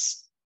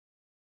that's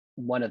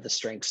one of the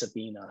strengths of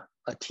being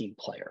a team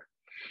player.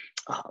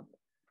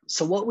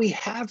 So what we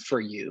have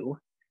for you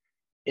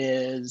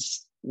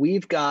is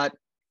we've got,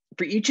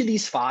 for each of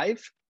these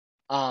 5,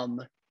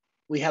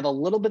 we have a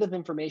little bit of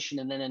information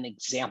and then an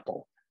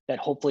example that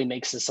hopefully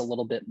makes this a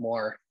little bit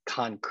more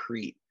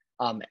concrete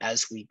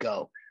as we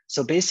go.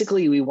 So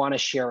basically, we want to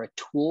share a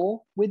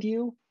tool with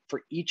you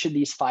for each of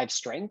these 5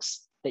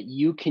 strengths that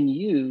you can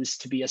use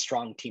to be a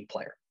strong team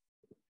player.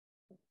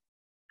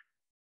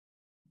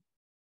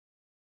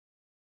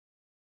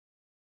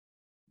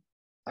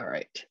 All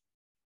right.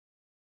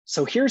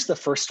 So here's the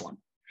first one.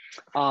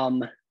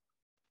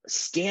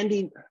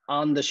 Standing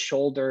on the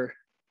shoulder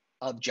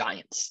of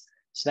giants.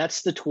 So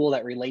that's the tool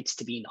that relates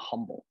to being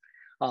humble.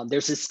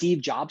 There's a Steve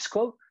Jobs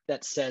quote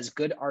that says,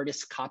 good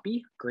artists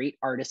copy, great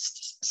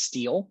artists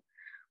steal.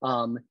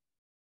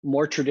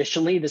 More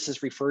traditionally, this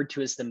is referred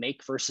to as the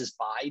make versus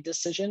buy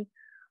decision.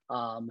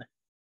 And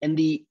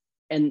the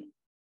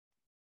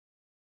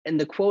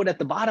quote at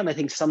the bottom, I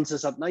think, sums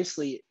this up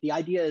nicely. The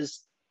idea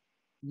is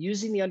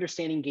using the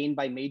understanding gained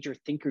by major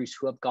thinkers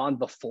who have gone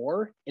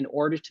before in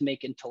order to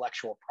make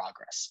intellectual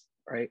progress,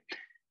 right?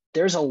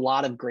 There's a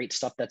lot of great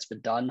stuff that's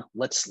been done.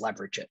 Let's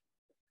leverage it.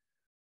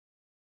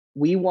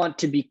 We want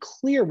to be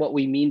clear what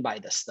we mean by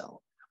this,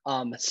 though.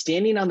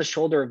 Standing on the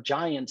shoulder of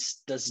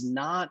giants does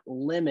not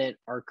limit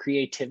our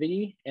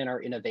creativity and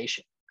our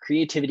innovation.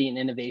 Creativity and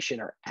innovation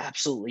are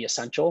absolutely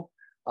essential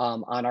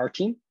on our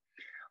team.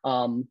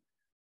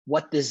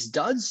 What this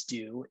does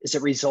do is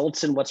it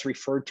results in what's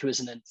referred to as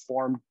an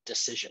informed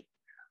decision,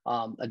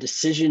 a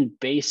decision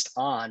based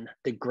on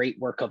the great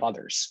work of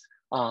others.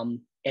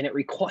 And it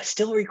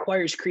still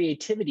requires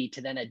creativity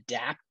to then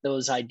adapt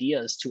those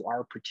ideas to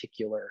our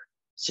particular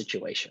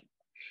situation.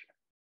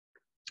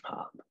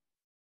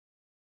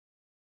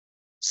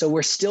 So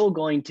we're still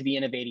going to be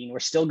innovating. We're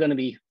still going to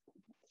be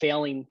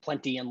failing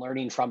plenty and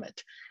learning from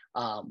it.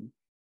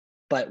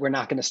 But we're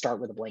not going to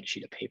start with a blank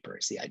sheet of paper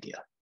is the idea.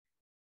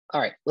 All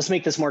right, let's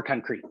make this more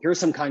concrete. Here are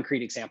some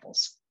concrete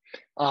examples.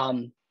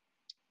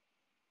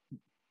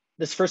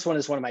 This first one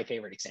is one of my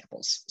favorite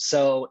examples.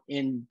 So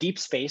in deep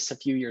space a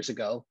few years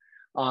ago,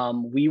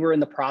 we were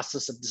in the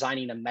process of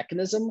designing a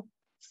mechanism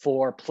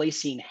for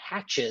placing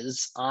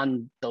hatches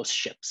on those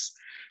ships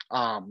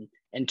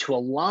and to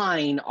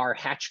align our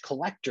hatch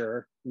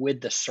collector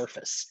with the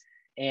surface.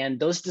 And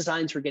those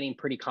designs were getting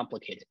pretty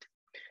complicated.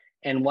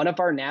 And one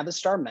of our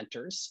Navistar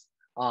mentors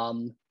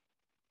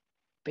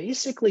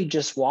basically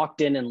just walked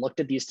in and looked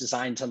at these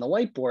designs on the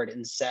whiteboard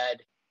and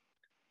said,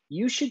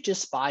 you should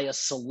just buy a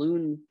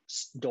saloon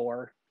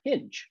door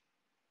hinge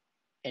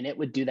and it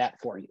would do that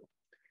for you.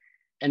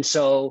 And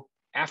so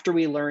after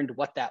we learned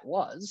what that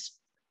was,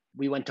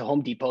 we went to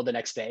Home Depot the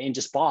next day and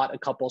just bought a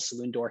couple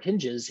saloon door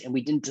hinges, and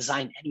we didn't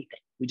design anything.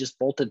 We just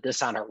bolted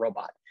this on our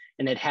robot,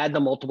 and it had the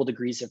multiple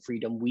degrees of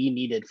freedom we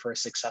needed for a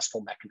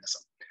successful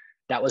mechanism.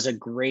 That was a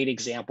great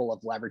example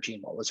of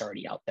leveraging what was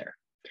already out there.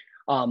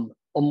 A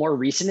more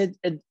recent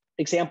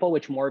example,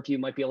 which more of you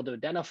might be able to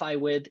identify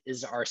with,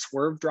 is our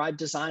swerve drive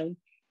design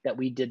that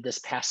we did this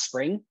past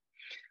spring.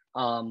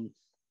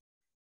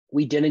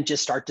 We didn't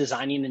just start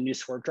designing a new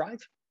swerve drive.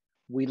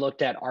 We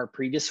looked at our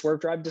previous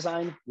swerve drive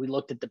design. We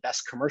looked at the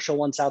best commercial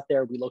ones out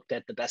there. We looked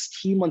at the best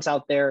team ones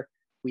out there.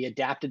 We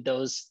adapted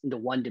those into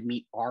one to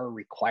meet our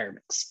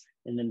requirements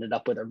and ended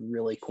up with a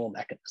really cool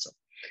mechanism.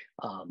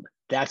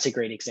 That's a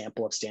great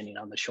example of standing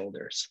on the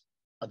shoulders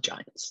of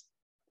giants.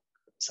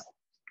 So,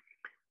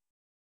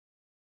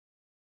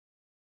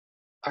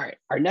 all right,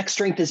 our next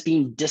strength is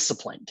being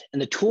disciplined.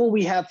 And the tool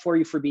we have for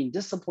you for being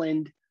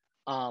disciplined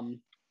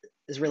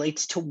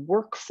relates to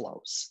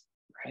workflows,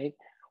 right?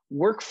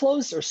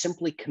 Workflows are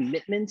simply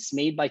commitments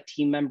made by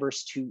team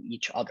members to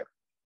each other,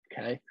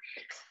 okay?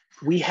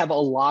 We have a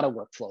lot of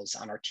workflows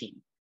on our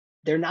team.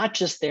 They're not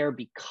just there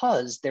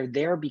because, they're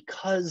there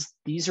because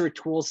these are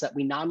tools that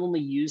we not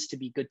only use to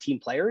be good team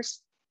players,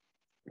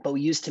 but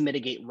we use to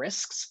mitigate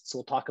risks. So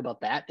we'll talk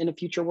about that in a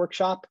future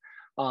workshop.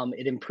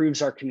 It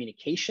improves our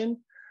communication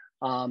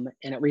and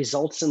it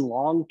results in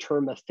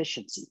long-term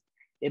efficiency.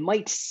 It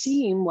might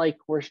seem like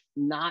we're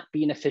not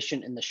being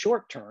efficient in the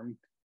short term,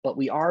 but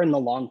we are in the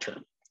long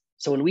term.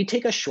 So when we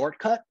take a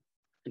shortcut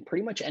in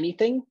pretty much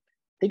anything,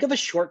 think of a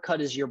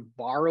shortcut as you're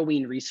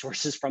borrowing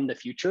resources from the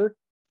future,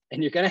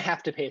 and you're going to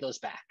have to pay those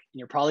back. And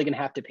you're probably going to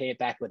have to pay it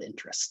back with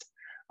interest.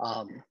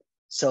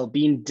 So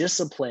being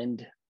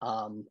disciplined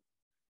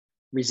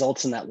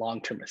results in that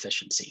long-term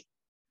efficiency.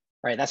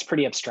 All right, that's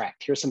pretty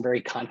abstract. Here's some very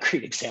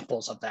concrete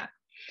examples of that.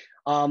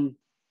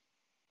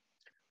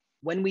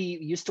 When we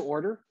used to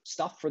order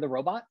stuff for the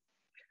robot,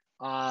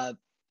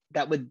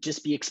 that would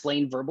just be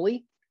explained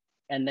verbally,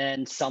 and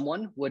then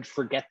someone would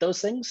forget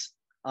those things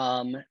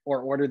or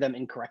order them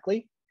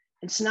incorrectly.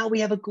 And so now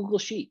we have a Google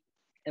Sheet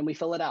and we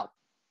fill it out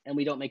and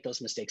we don't make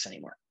those mistakes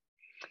anymore.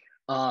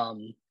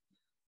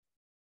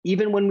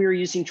 Even when we were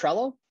using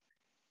Trello,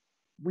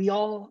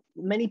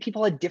 many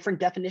people had different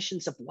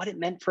definitions of what it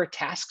meant for a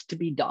task to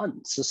be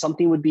done. So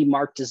something would be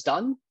marked as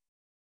done,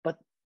 but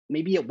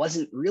maybe it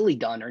wasn't really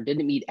done or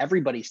didn't meet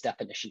everybody's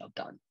definition of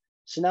done.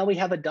 So now we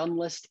have a done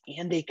list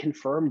and a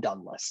confirmed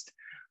done list.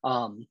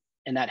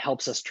 And that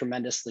helps us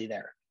tremendously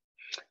there.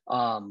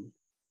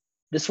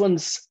 This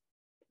one's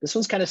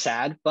kind of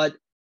sad, but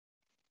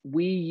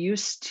we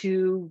used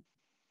to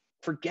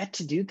forget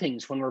to do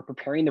things when we're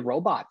preparing the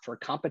robot for a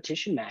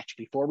competition match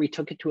before we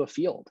took it to a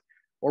field,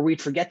 or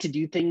we'd forget to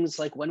do things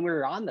like when we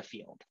were on the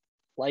field,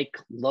 like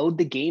load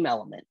the game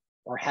element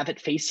or have it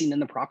facing in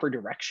the proper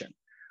direction.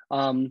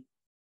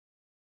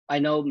 I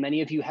know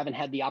many of you haven't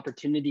had the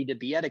opportunity to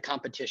be at a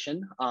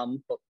competition,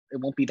 but it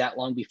won't be that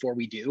long before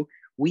we do.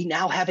 We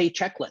now have a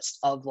checklist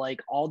of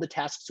like all the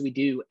tasks we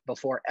do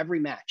before every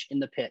match in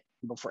the pit,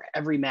 before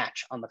every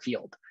match on the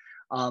field.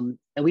 And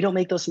we don't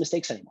make those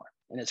mistakes anymore,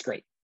 and it's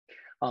great.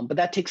 But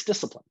that takes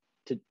discipline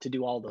to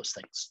do all those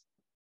things.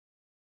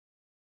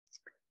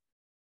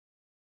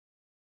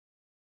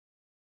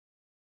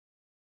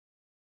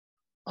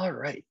 All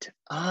right.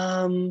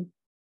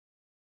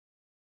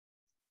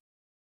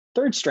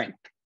 Third strength.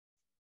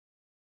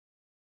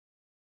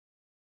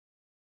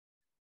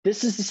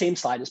 This is the same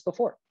slide as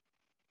before.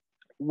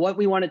 What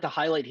we wanted to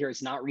highlight here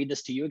is not read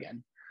this to you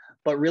again,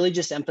 but really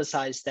just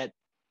emphasize that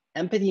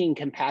empathy and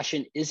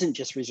compassion isn't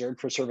just reserved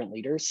for servant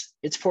leaders.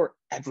 It's for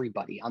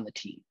everybody on the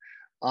team.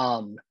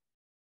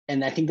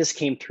 And I think this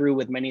came through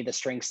with many of the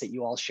strengths that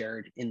you all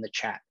shared in the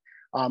chat.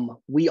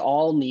 We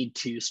all need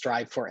to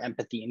strive for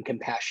empathy and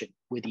compassion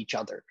with each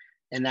other.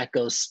 And that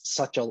goes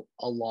such a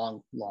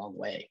long, long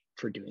way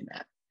for doing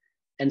that.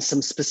 And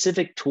some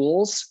specific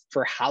tools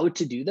for how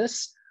to do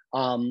this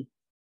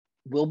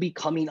will be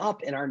coming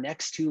up in our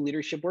next 2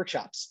 leadership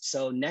workshops.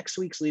 So next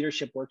week's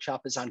leadership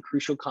workshop is on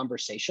crucial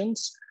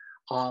conversations,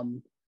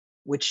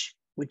 which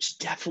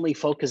definitely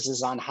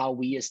focuses on how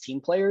we as team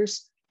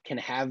players can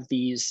have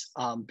these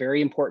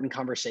very important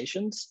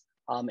conversations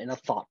in a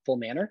thoughtful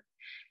manner.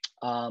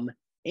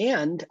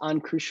 And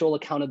on crucial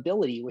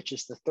accountability, which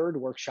is the 3rd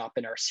workshop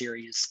in our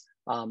series,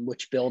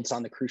 which builds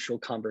on the crucial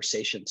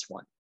conversations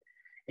one.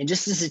 And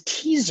just as a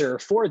teaser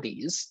for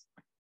these,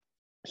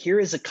 here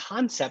is a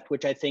concept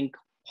which I think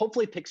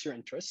hopefully piques your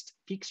interest.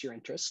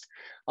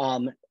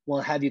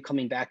 We'll have you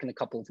coming back in a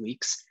couple of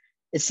weeks.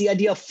 It's the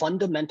idea of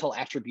fundamental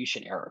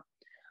attribution error.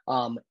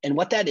 And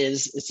what that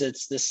is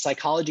it's this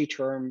psychology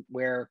term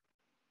where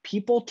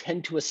people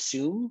tend to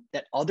assume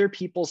that other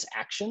people's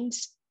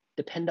actions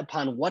depend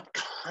upon what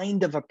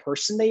kind of a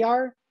person they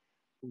are,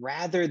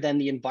 rather than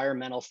the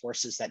environmental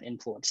forces that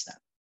influence them.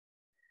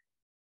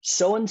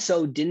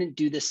 So-and-so didn't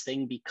do this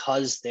thing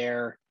because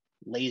they're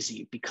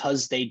lazy,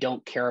 because they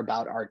don't care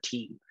about our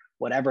team,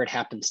 whatever it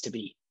happens to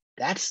be.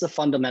 That's the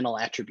fundamental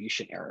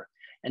attribution error.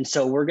 And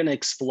so we're going to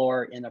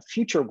explore in a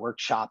future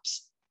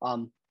workshops,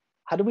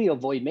 how do we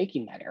avoid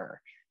making that error?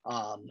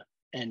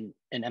 And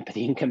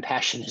empathy and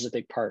compassion is a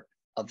big part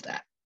of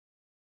that.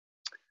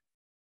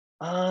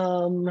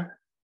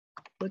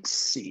 Let's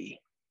see.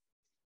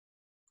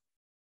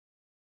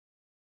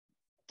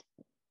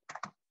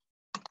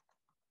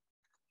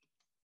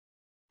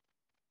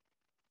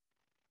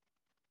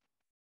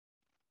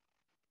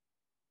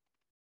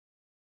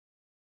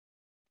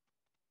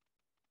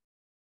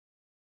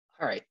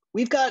 All right,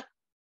 we've got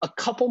a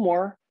couple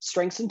more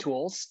strengths and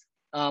tools,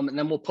 and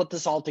then we'll put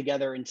this all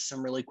together into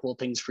some really cool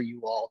things for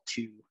you all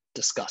to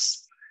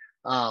discuss.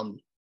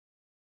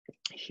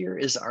 Here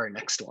is our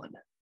next one.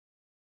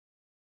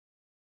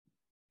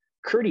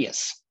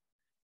 Courteous.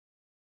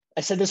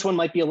 I said this one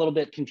might be a little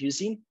bit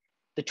confusing.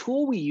 The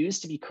tool we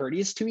use to be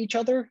courteous to each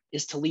other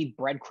is to leave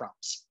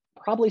breadcrumbs.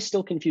 Probably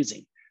still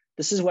confusing.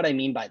 This is what I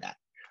mean by that.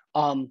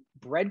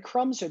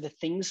 Breadcrumbs are the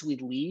things we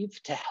leave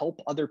to help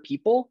other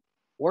people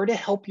or to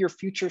help your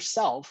future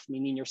self,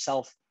 meaning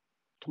yourself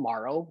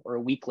tomorrow or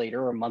a week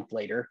later or a month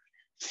later,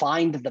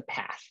 find the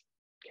path,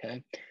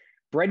 okay?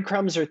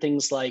 Breadcrumbs are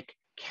things like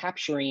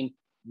capturing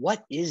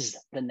what is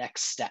the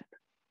next step,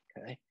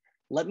 okay?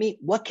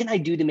 What can I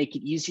do to make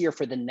it easier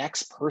for the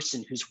next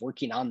person who's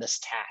working on this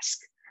task?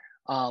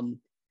 And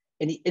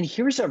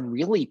here's a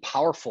really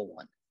powerful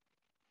one.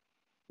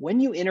 When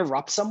you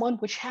interrupt someone,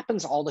 which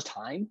happens all the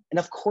time, and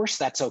of course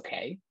that's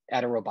okay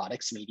at a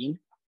robotics meeting,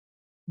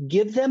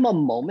 give them a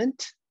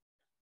moment,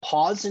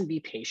 pause and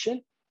be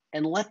patient,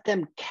 and let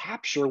them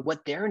capture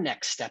what their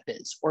next step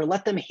is, or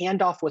let them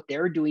hand off what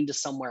they're doing to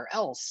somewhere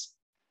else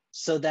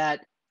so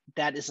that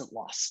that isn't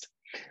lost.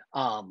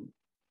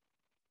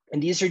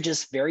 And these are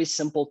just very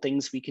simple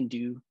things we can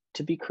do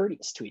to be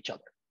courteous to each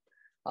other.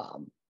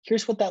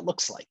 Here's what that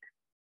looks like.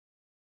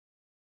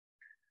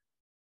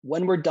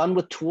 When we're done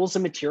with tools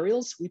and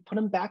materials, we put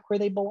them back where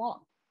they belong.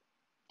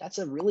 That's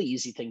a really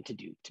easy thing to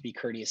do, to be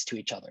courteous to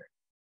each other.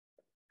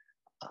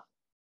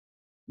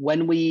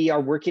 When we are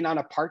working on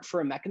a part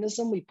for a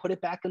mechanism, we put it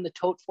back in the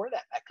tote for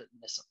that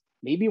mechanism.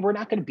 Maybe we're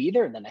not going to be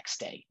there the next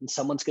day, and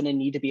someone's going to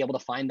need to be able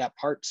to find that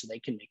part so they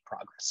can make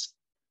progress.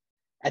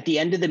 At the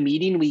end of the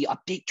meeting, we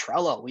update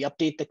Trello. We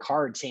update the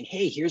card saying,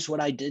 hey, here's what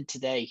I did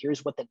today.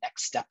 Here's what the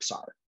next steps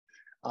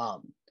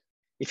are.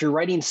 If you're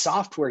writing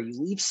software,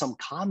 you leave some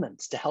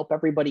comments to help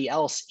everybody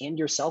else and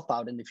yourself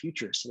out in the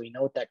future so we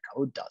know what that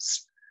code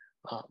does.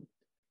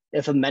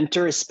 If a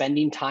mentor is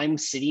spending time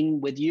sitting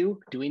with you,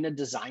 doing a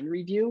design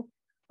review,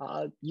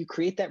 You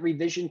create that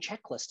revision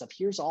checklist of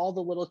here's all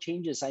the little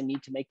changes I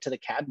need to make to the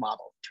CAD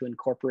model to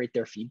incorporate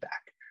their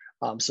feedback.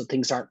 So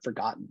things aren't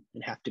forgotten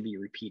and have to be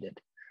repeated.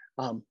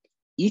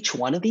 Each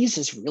one of these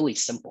is really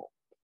simple.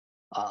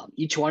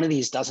 Each one of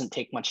these doesn't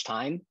take much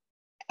time.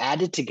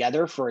 Added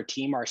together for a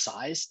team our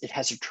size, it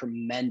has a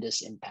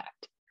tremendous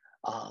impact.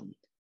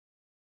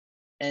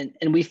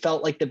 And we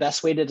felt like the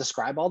best way to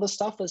describe all this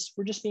stuff is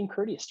we're just being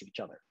courteous to each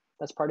other.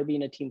 That's part of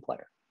being a team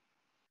player.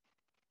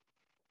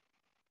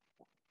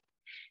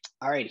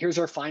 All right, here's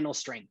our final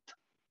strength,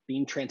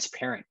 being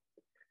transparent.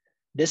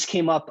 This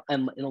came up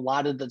in a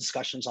lot of the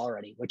discussions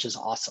already, which is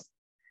awesome.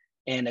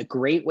 And a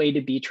great way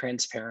to be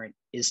transparent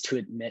is to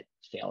admit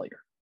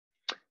failure.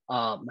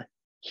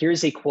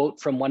 Here's a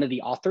quote from one of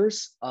the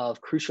authors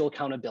of Crucial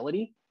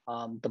Accountability,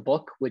 the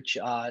book, which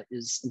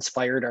is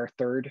inspired our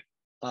third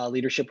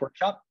leadership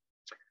workshop.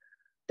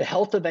 The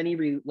health of any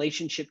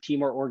relationship,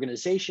 team, or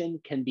organization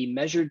can be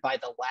measured by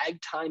the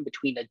lag time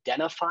between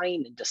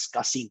identifying and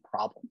discussing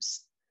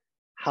problems.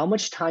 How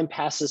much time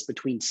passes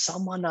between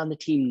someone on the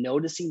team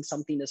noticing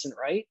something isn't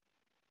right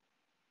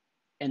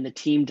and the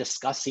team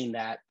discussing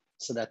that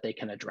so that they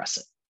can address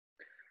it?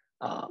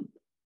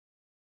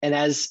 And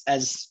as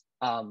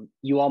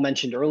you all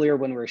mentioned earlier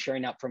when we were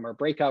sharing out from our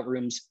breakout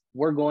rooms,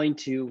 we're going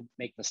to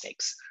make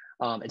mistakes.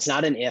 It's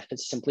not an if,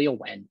 it's simply a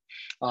when.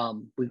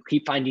 We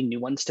keep finding new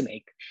ones to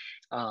make.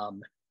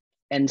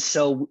 And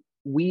so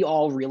we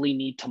all really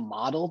need to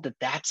model that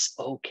that's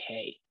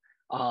okay.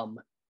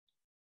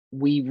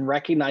 We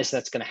recognize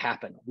that's going to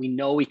happen. We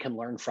know we can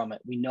learn from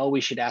it. We know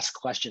we should ask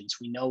questions.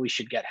 We know we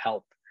should get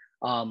help.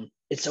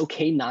 It's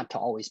okay not to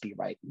always be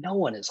right. No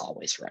one is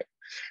always right.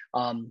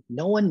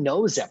 No one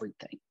knows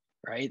everything,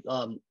 right?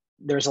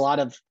 There's a lot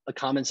of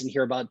comments in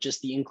here about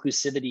just the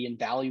inclusivity and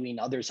valuing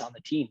others on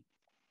the team.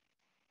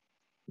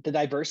 The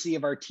diversity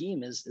of our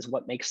team is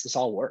what makes this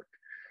all work.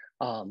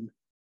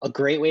 A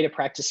great way to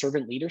practice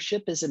servant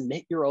leadership is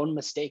admit your own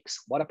mistakes.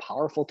 What a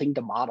powerful thing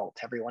to model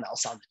to everyone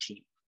else on the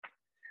team.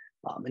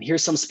 And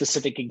here's some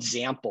specific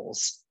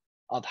examples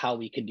of how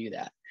we could do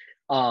that.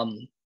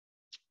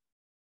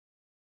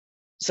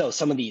 So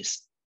some of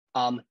these,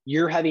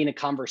 you're having a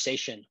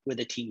conversation with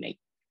a teammate.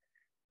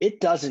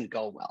 It doesn't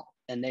go well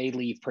and they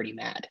leave pretty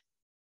mad.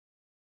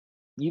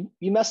 You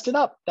messed it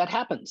up, that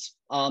happens.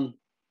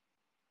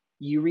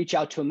 You reach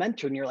out to a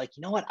mentor and you're like,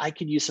 you know what, I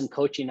could use some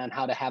coaching on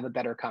how to have a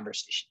better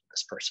conversation with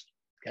this person,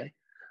 okay?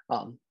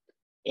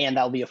 And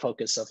that'll be a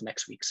focus of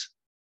next week's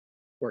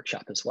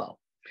workshop as well.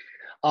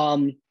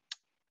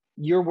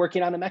 You're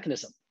working on a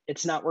mechanism.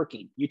 It's not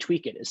working. You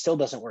tweak it. It still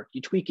doesn't work.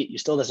 You tweak it. You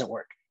still doesn't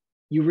work.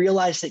 You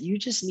realize that you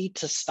just need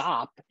to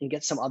stop and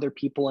get some other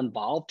people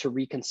involved to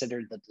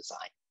reconsider the design.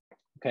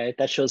 Okay,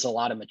 that shows a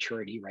lot of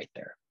maturity right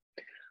there.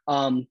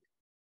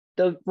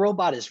 The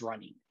robot is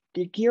running.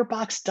 The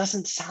gearbox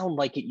doesn't sound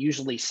like it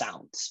usually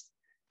sounds.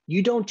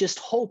 You don't just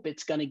hope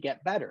it's going to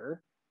get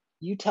better.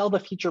 You tell the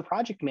future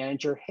project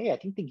manager, hey, I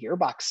think the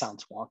gearbox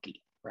sounds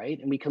wonky, right?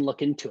 And we can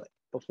look into it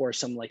before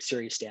some like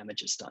serious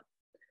damage is done.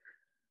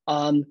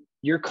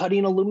 You're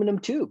cutting aluminum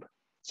tube,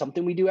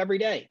 something we do every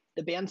day.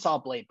 The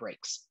bandsaw blade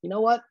breaks. You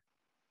know what?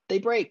 They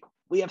break.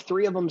 We have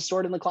 3 of them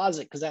stored in the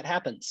closet because that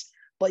happens.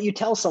 But you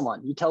tell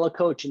someone, you tell a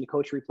coach, and the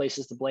coach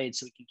replaces the blade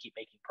so we can keep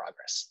making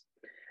progress.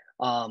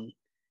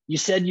 You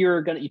said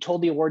you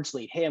told the awards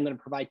lead, hey, I'm going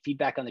to provide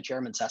feedback on the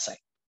chairman's essay.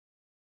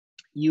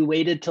 You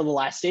waited till the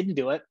last day to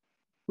do it.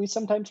 We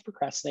sometimes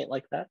procrastinate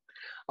like that.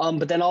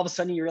 But then all of a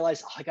sudden you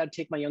realize, oh, I got to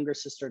take my younger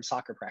sister to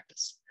soccer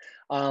practice.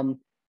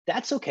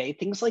 That's okay.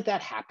 Things like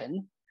that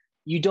happen.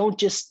 You don't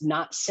just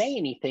not say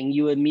anything.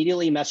 You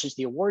immediately message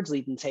the awards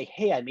lead and say,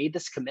 hey, I made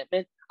this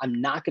commitment.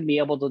 I'm not going to be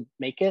able to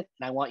make it.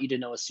 And I want you to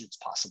know as soon as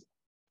possible.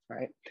 All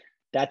right.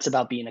 That's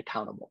about being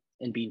accountable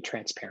and being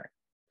transparent.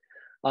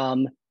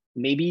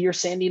 Maybe you're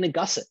sanding a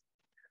gusset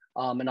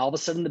and all of a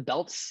sudden the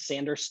belt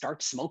sander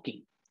starts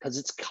smoking because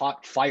it's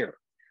caught fire.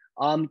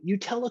 You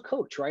tell a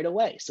coach right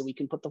away so we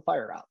can put the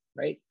fire out,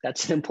 right?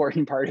 That's an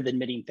important part of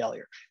admitting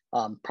failure.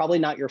 Probably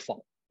not your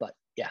fault, but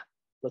yeah,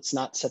 let's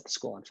not set the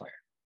school on fire.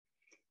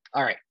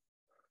 All right.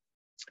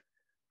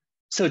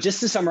 So just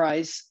to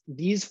summarize,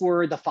 these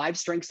were the 5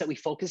 strengths that we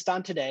focused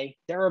on today.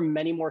 There are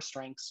many more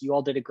strengths. You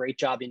all did a great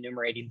job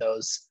enumerating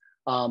those.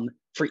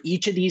 For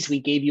each of these, we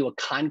gave you a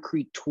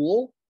concrete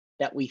tool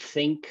that we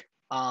think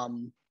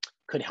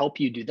could help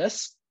you do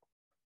this.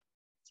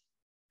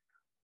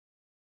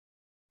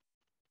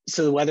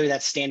 So whether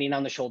that's standing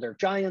on the shoulder of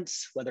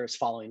giants, whether it's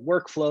following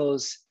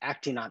workflows,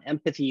 acting on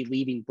empathy,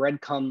 leaving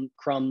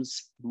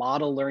breadcrumbs,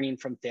 model learning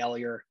from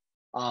failure,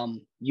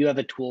 you have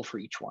a tool for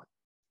each one.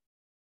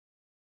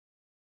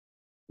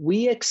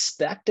 We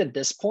expect at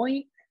this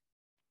point,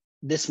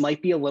 this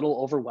might be a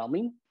little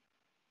overwhelming.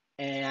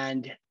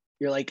 And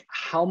you're like,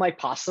 how am I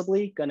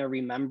possibly going to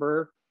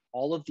remember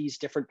all of these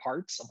different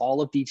parts of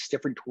all of these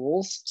different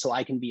tools so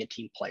I can be a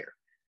team player?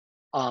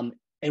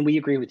 And we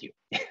agree with you.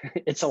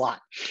 It's a lot,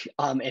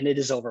 and it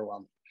is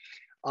overwhelming.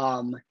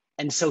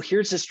 And so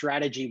here's the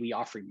strategy we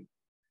offer you.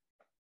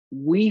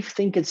 We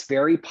think it's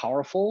very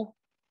powerful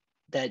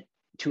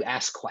to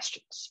ask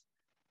questions.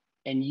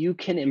 And you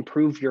can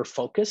improve your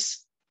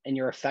focus and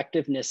your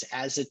effectiveness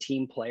as a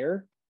team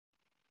player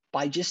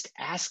by just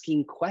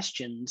asking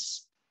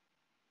questions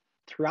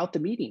throughout the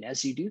meeting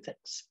as you do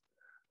things.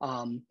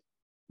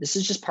 This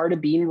is just part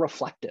of being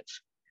reflective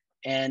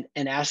and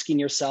asking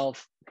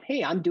yourself,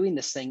 hey, I'm doing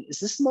this thing. Is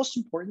this the most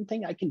important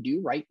thing I can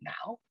do right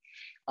now?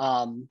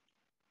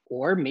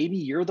 Or maybe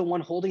you're the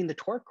one holding the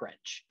torque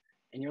wrench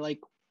and you're like,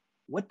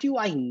 what do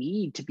I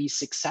need to be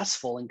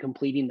successful in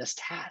completing this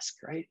task,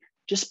 right?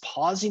 Just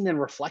pausing and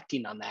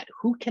reflecting on that.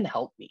 Who can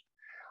help me?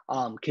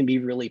 Can be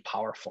really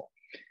powerful.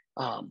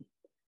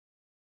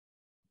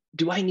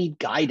 Do I need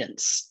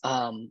guidance?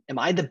 Am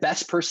I the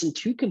best person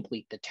to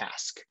complete the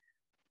task?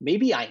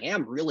 Maybe I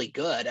am really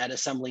good at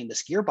assembling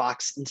this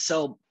gearbox, and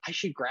so I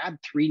should grab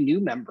 3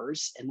 new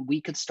members and we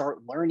could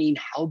start learning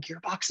how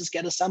gearboxes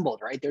get assembled,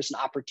 right? There's an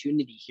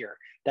opportunity here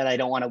that I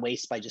don't want to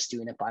waste by just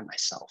doing it by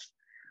myself.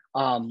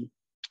 A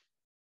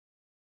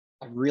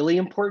really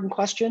important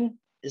question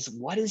is,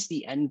 what is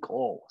the end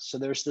goal? So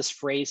there's this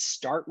phrase,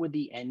 start with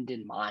the end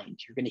in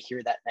mind. You're going to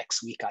hear that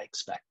next week, I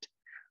expect.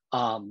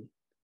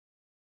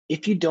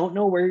 If you don't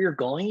know where you're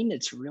going,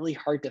 it's really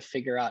hard to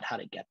figure out how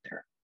to get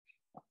there.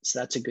 So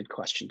that's a good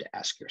question to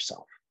ask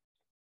yourself.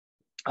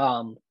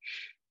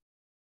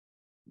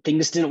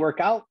 Things didn't work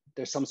out.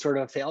 There's some sort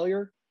of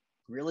failure.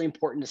 Really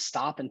important to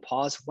stop and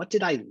pause. What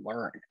did I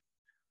learn?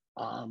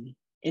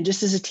 And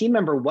just as a team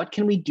member, what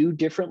can we do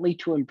differently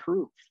to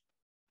improve?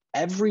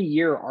 Every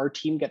year, our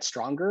team gets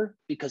stronger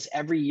because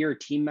every year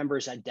team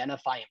members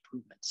identify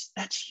improvements.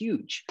 That's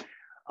huge.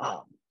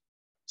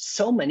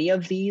 So many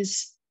of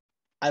these,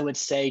 I would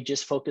say,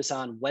 just focus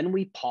on when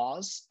we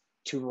pause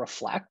to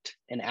reflect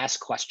and ask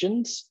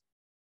questions,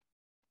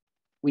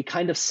 we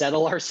kind of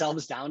settle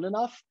ourselves down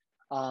enough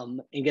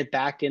and get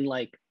back in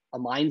like a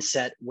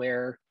mindset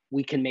where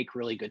we can make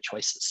really good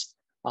choices.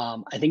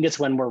 I think it's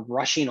when we're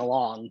rushing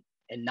along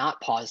and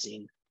not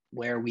pausing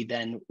where we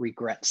then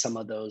regret some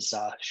of those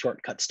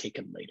shortcuts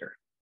taken later.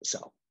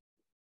 So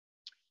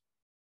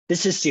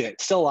this is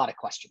still a lot of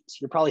questions.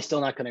 You're probably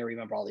still not going to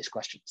remember all these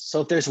questions.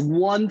 So if there's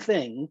one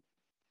thing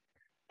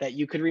that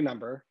you could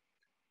remember,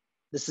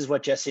 this is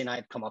what Jesse and I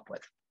have come up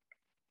with.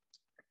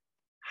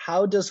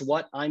 How does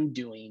what I'm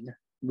doing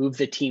move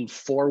the team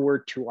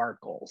forward to our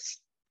goals?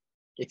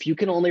 If you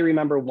can only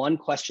remember one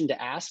question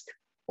to ask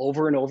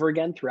over and over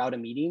again throughout a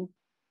meeting,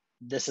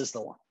 this is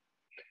the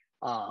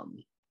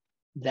one.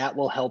 That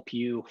will help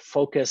you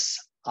focus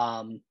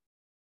from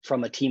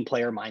a team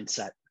player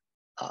mindset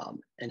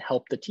and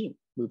help the team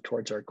move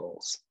towards our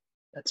goals.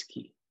 That's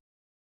key.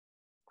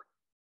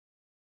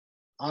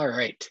 All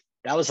right,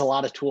 that was a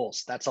lot of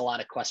tools. That's a lot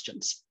of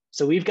questions.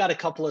 So we've got a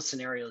couple of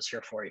scenarios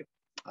here for you.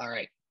 All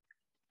right,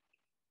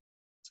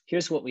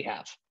 here's what we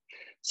have.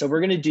 So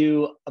we're gonna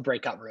do a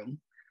breakout room.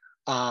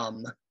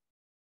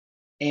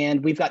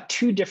 And we've got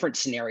 2 different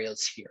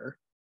scenarios here.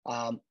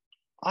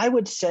 I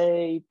would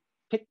say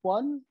pick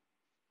one,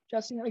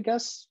 Jesse, I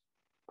guess,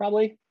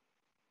 probably.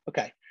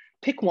 Okay,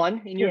 pick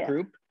one in your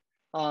group.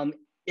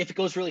 If it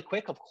goes really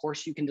quick, of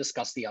course, you can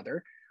discuss the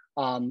other.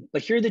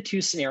 But here are the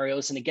 2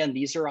 scenarios. And again,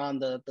 these are on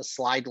the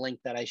slide link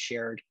that I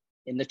shared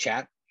in the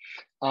chat.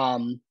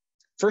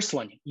 First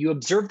one, you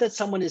observe that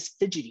someone is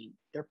fidgeting.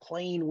 They're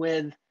playing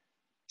with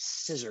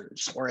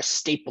scissors or a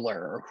stapler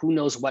or who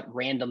knows what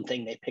random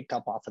thing they picked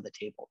up off of the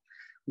table.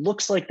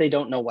 Looks like they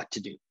don't know what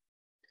to do.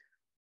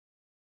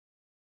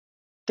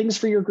 Things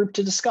for your group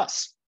to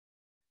discuss.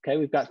 Okay,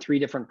 we've got 3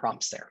 different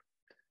prompts there.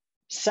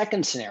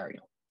 Second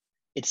scenario,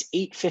 it's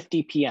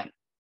 8:50 p.m.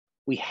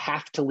 We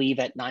have to leave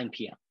at 9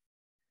 p.m.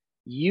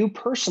 You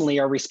personally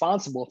are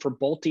responsible for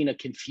bolting a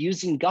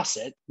confusing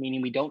gusset,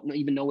 meaning we don't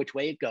even know which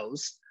way it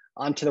goes,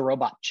 onto the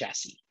robot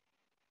chassis.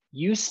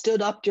 You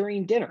stood up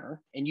during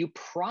dinner and you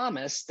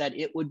promised that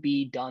it would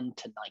be done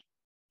tonight.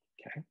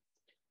 Okay.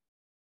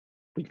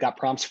 We've got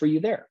prompts for you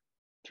there.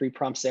 3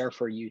 prompts there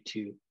for you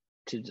to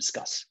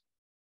discuss.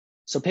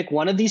 So pick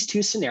one of these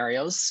 2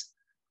 scenarios.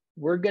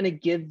 We're going to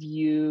give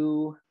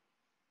you,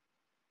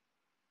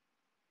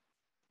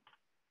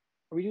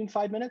 are we doing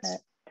 5 minutes?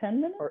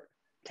 10 minutes? Or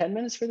 10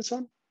 minutes for this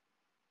one?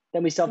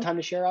 Then we still have time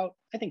to share out?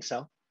 I think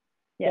so.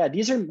 Yeah,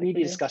 these are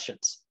media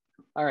discussions.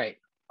 All right,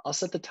 I'll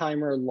set the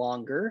timer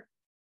longer.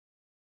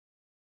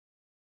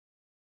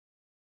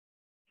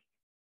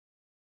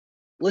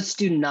 Let's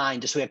do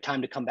 9, just so we have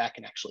time to come back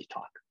and actually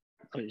talk.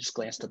 Let me just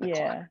glance at the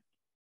clock.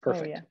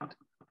 Perfect. Oh, yeah.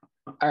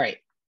 All right,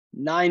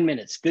 9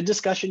 minutes. Good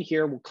discussion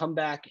here. We'll come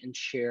back and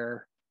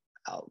share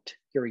out.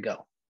 Here we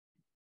go.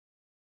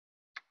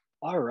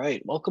 All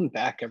right, welcome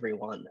back,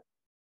 everyone.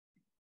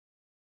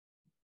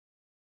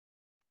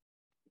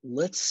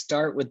 Let's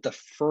start with the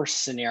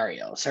first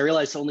scenario. So I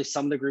realize only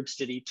some of the groups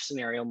did each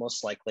scenario,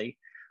 most likely.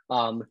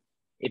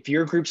 If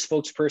your group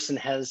spokesperson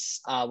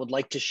would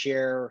like to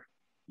share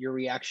your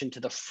reaction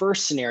to the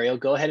first scenario,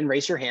 go ahead and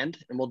raise your hand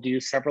and we'll do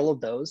several of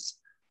those.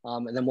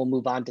 And then we'll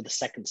move on to the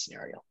second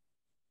scenario.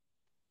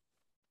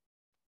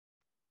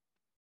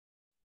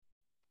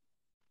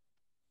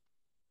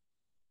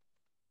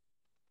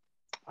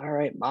 All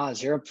right,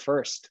 Maz, you're up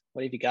first.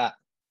 What have you got?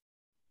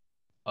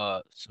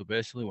 So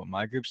basically what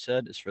my group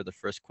said is for the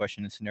first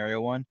question in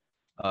scenario one,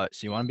 so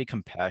you want to be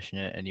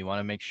compassionate and you want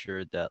to make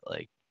sure that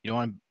like you don't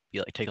want to be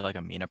like take like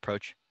a mean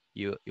approach.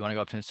 You want to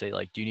go up to them and say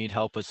like, do you need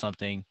help with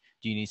something?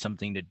 Do you need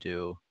something to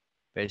do?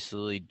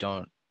 Basically,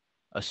 don't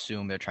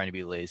assume they're trying to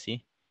be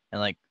lazy.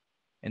 And like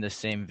in the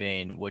same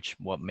vein, which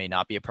what may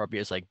not be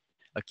appropriate is like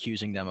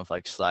accusing them of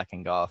like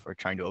slacking off or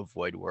trying to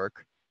avoid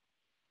work.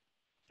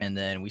 And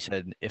then we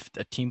said if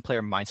the team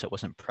player mindset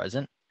wasn't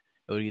present,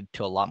 it would lead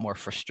to a lot more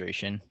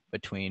frustration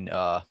between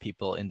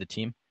people in the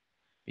team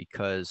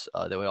because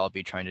they would all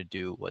be trying to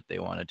do what they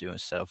want to do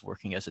instead of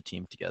working as a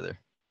team together.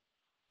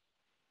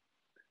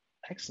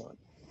 Excellent.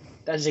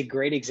 That is a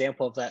great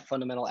example of that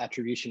fundamental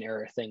attribution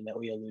error thing that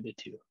we alluded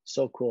to.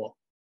 So cool.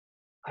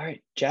 All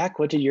right, Jack,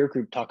 what did your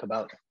group talk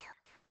about?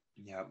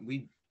 Yeah,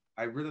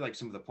 I really like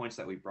some of the points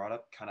that we brought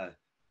up. Kind of,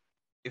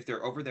 if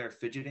they're over there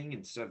fidgeting,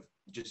 instead of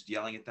just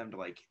yelling at them to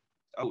like,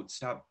 oh,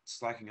 stop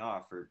slacking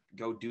off or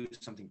go do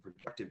something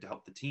productive to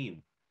help the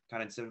team.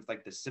 Kind of instead of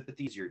like the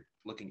sympathies, you're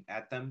looking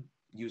at them,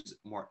 use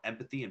more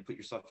empathy and put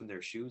yourself in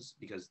their shoes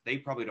because they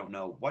probably don't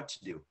know what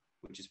to do,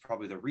 which is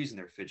probably the reason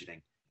they're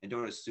fidgeting. And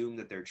don't assume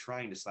that they're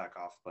trying to slack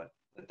off, but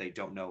that they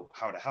don't know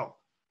how to help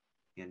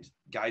and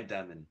guide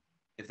them. And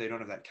if they don't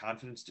have that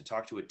confidence to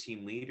talk to a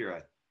team lead or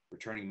a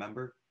returning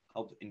member,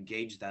 help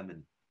engage them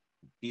and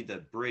be the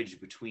bridge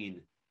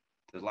between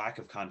the lack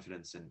of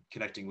confidence and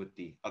connecting with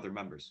the other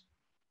members.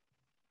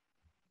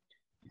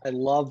 I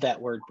love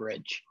that word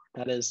bridge.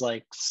 That is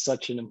like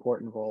such an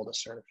important role to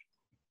serve.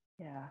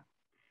 Yeah.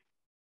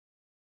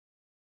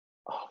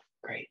 Oh,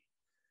 great.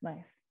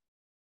 Nice.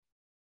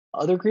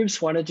 Other groups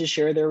wanted to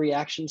share their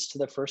reactions to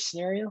the first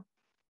scenario?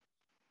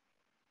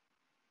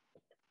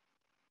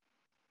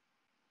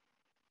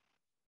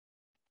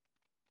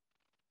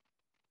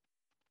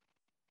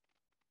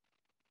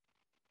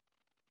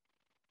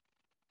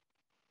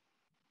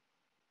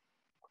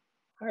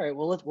 All right,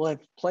 well, we'll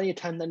have plenty of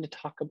time then to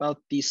talk about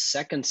the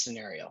second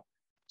scenario.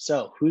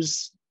 So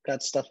who's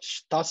got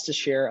thoughts to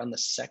share on the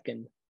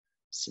second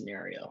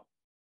scenario?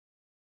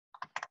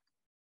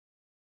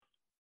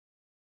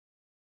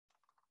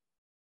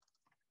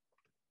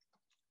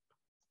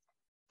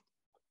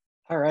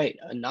 All right,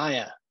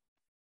 Anaya.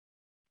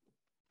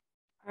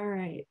 All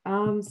right.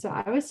 So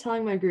I was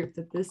telling my group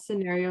that this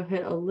scenario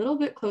hit a little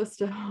bit close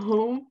to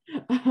home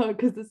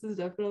because this has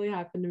definitely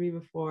happened to me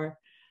before.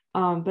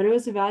 But it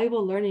was a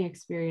valuable learning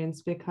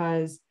experience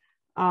because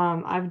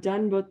I've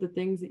done both the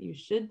things that you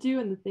should do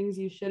and the things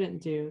you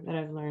shouldn't do that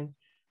I've learned.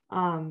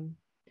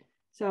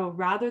 So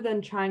rather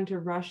than trying to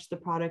rush the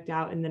product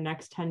out in the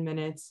next 10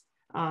 minutes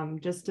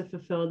just to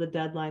fulfill the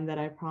deadline that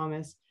I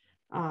promised,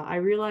 I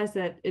realized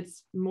that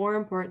it's more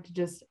important to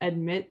just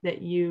admit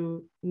that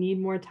you need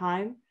more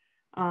time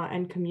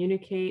and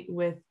communicate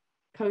with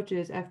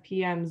coaches,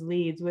 FPMs,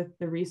 leads with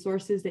the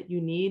resources that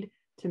you need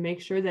to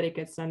make sure that it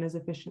gets done as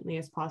efficiently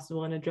as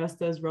possible and address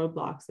those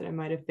roadblocks that I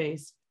might have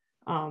faced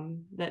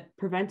that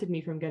prevented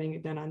me from getting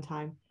it done on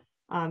time.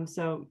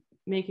 So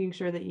making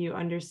sure that you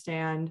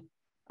understand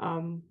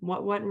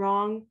what went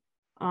wrong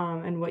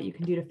and what you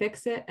can do to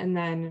fix it, and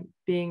then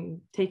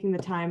taking the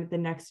time at the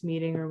next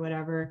meeting or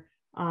whatever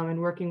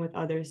and working with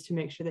others to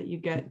make sure that you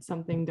get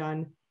something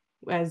done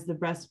as the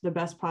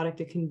best product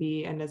it can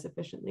be and as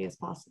efficiently as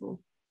possible.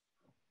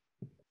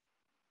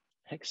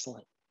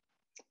 Excellent.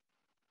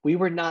 We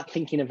were not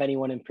thinking of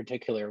anyone in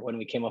particular when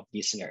we came up with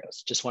these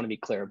scenarios. Just want to be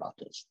clear about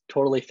this.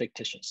 Totally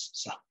fictitious.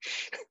 So,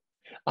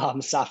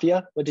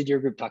 Safia, what did your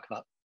group talk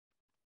about?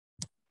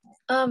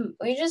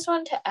 We just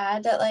want to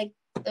add that like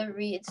the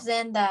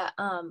reason that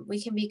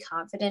we can be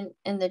confident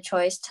in the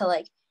choice to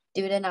like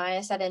do what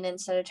Anaya said and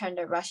instead of trying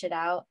to rush it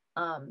out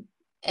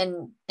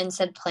and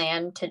instead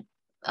plan to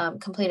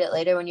complete it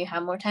later when you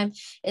have more time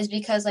is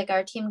because like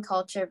our team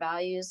culture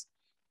values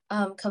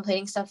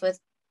completing stuff with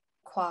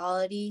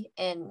quality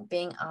and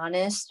being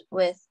honest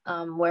with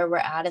where we're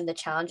at and the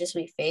challenges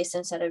we face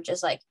instead of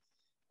just like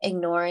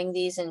ignoring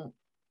these and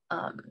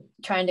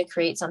trying to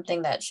create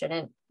something that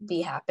shouldn't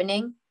be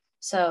happening.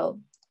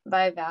 So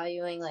by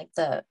valuing like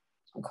the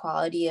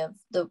quality of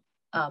the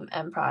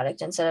end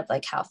product instead of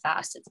like how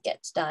fast it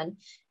gets done,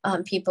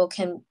 people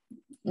can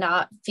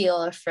not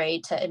feel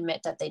afraid to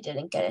admit that they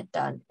didn't get it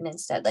done and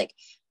instead like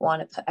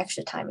want to put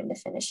extra time into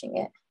finishing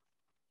it.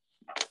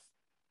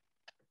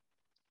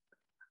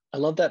 I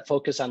love that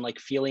focus on like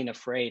feeling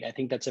afraid. I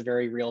think that's a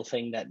very real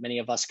thing that many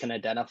of us can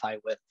identify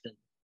with.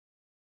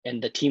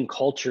 And the team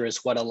culture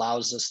is what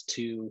allows us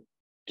to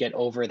get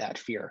over that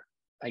fear,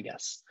 I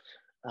guess.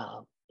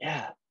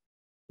 Yeah.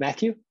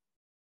 Matthew?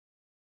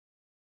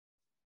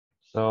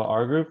 So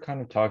our group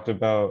kind of talked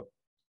about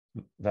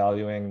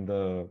valuing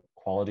the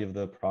quality of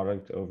the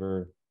product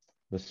over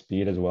the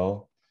speed as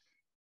well.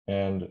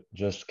 And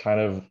just kind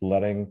of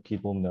letting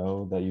people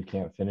know that you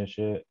can't finish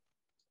it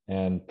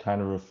and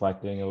kind of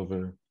reflecting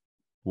over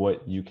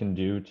what you can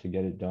do to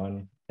get it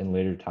done in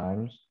later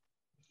times.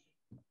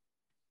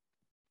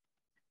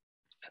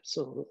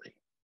 Absolutely.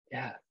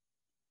 Yeah.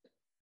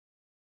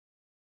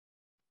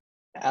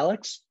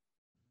 Alex?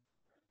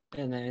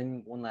 And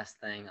then one last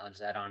thing I'll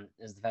just add on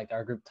is the fact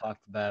our group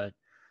talked about,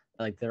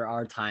 like, there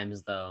are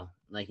times though,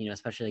 like,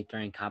 especially like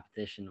during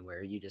competition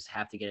where you just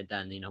have to get it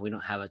done. We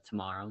don't have it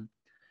tomorrow,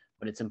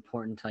 but it's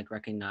important to like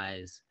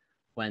recognize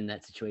when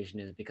that situation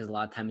is, because a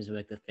lot of times we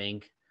like to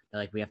think that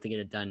like we have to get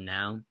it done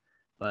now,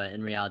 but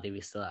in reality we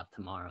still have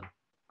tomorrow,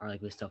 or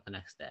like we still have the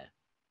next day.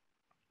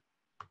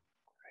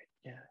 Right.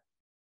 Yeah.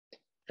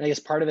 And I guess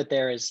part of it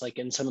there is like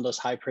in some of those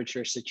high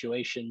pressure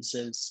situations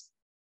is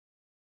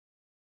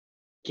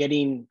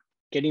getting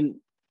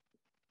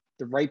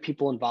the right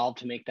people involved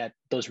to make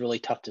those really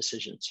tough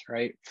decisions,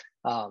 right?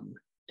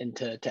 And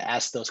to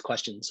ask those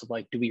questions of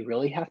like, do we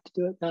really have to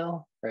do it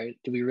now, right?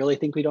 Do we really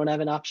think we don't have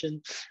an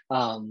option?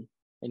 And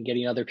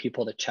getting other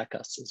people to check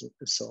us is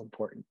so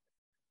important.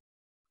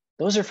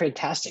 Those are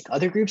fantastic.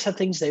 Other groups have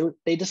things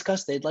they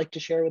discuss they'd like to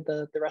share with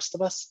the rest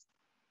of us?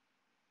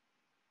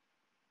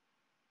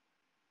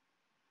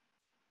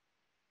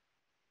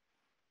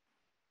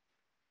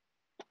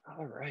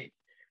 All right.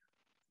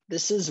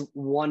 This is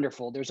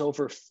wonderful. There's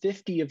over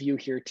 50 of you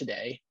here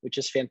today, which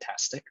is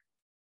fantastic.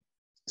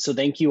 So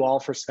thank you all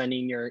for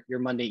spending your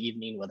Monday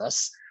evening with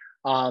us.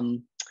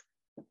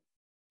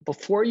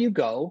 Before you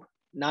go,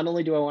 not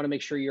only do I want to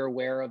make sure you're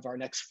aware of our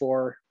next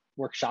 4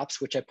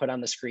 workshops, which I put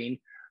on the screen,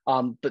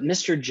 but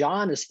Mr.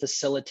 John is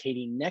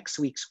facilitating next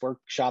week's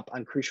workshop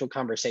on crucial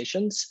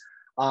conversations.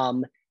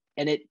 And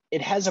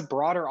it has a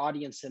broader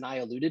audience than I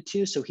alluded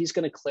to. So he's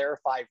going to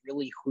clarify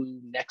really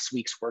who next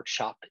week's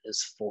workshop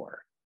is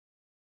for.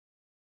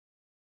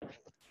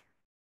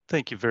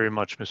 Thank you very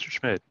much, Mr.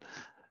 Schmidt.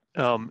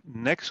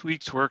 Next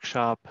week's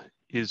workshop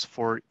is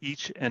for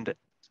each and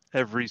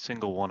every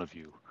single one of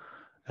you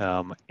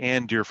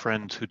and your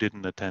friends who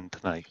didn't attend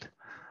tonight.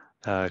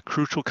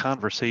 Crucial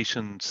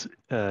Conversations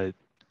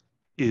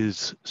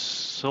is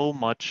so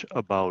much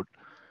about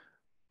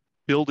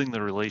building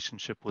the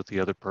relationship with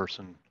the other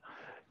person,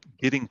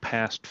 getting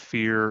past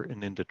fear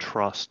and into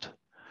trust,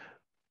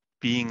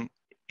 being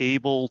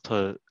able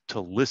to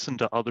listen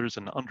to others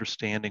and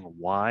understanding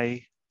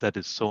why that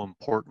is so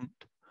important,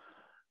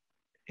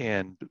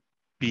 and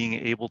being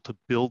able to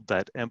build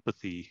that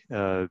empathy.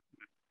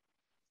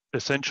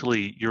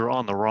 Essentially, you're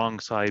on the wrong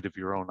side of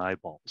your own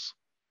eyeballs,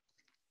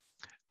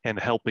 and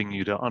helping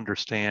you to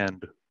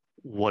understand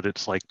what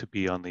it's like to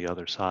be on the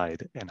other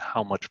side and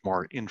how much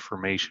more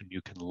information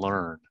you can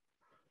learn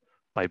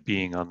by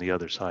being on the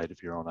other side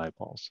of your own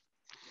eyeballs.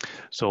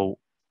 So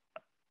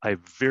I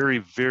very,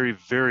 very,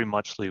 very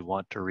muchly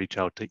want to reach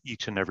out to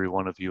each and every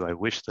one of you. I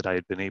wish that I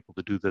had been able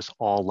to do this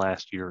all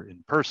last year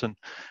in person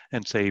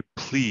and say,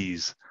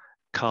 please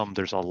come.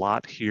 There's a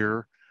lot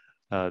here.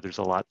 There's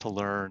a lot to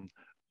learn.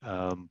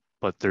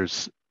 But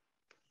there's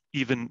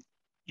even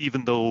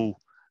though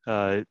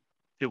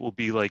it will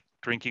be like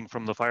drinking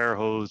from the fire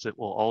hose, it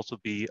will also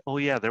be, oh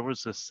yeah, there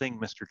was this thing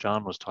Mr.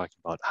 John was talking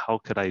about. How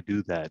could I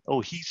do that?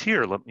 Oh, he's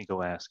here. Let me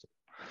go ask him,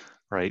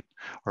 right?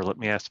 Or let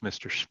me ask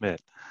Mr.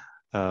 Schmidt.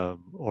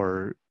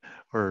 Or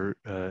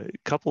a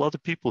couple other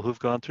people who've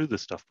gone through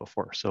this stuff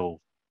before.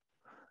 So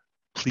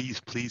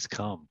please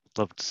come.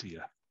 Love to see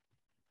you.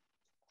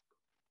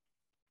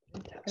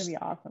 It's gonna be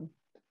awesome.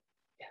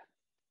 Yeah.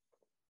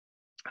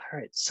 All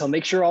right. So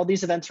make sure all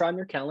these events are on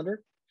your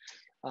calendar.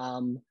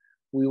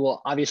 We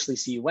will obviously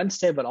see you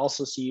Wednesday, but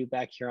also see you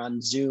back here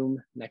on Zoom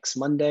next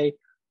Monday.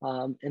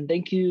 And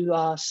thank you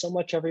so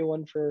much,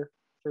 everyone, for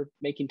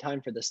making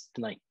time for this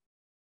tonight.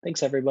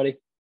 Thanks, everybody.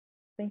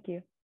 Thank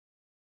you.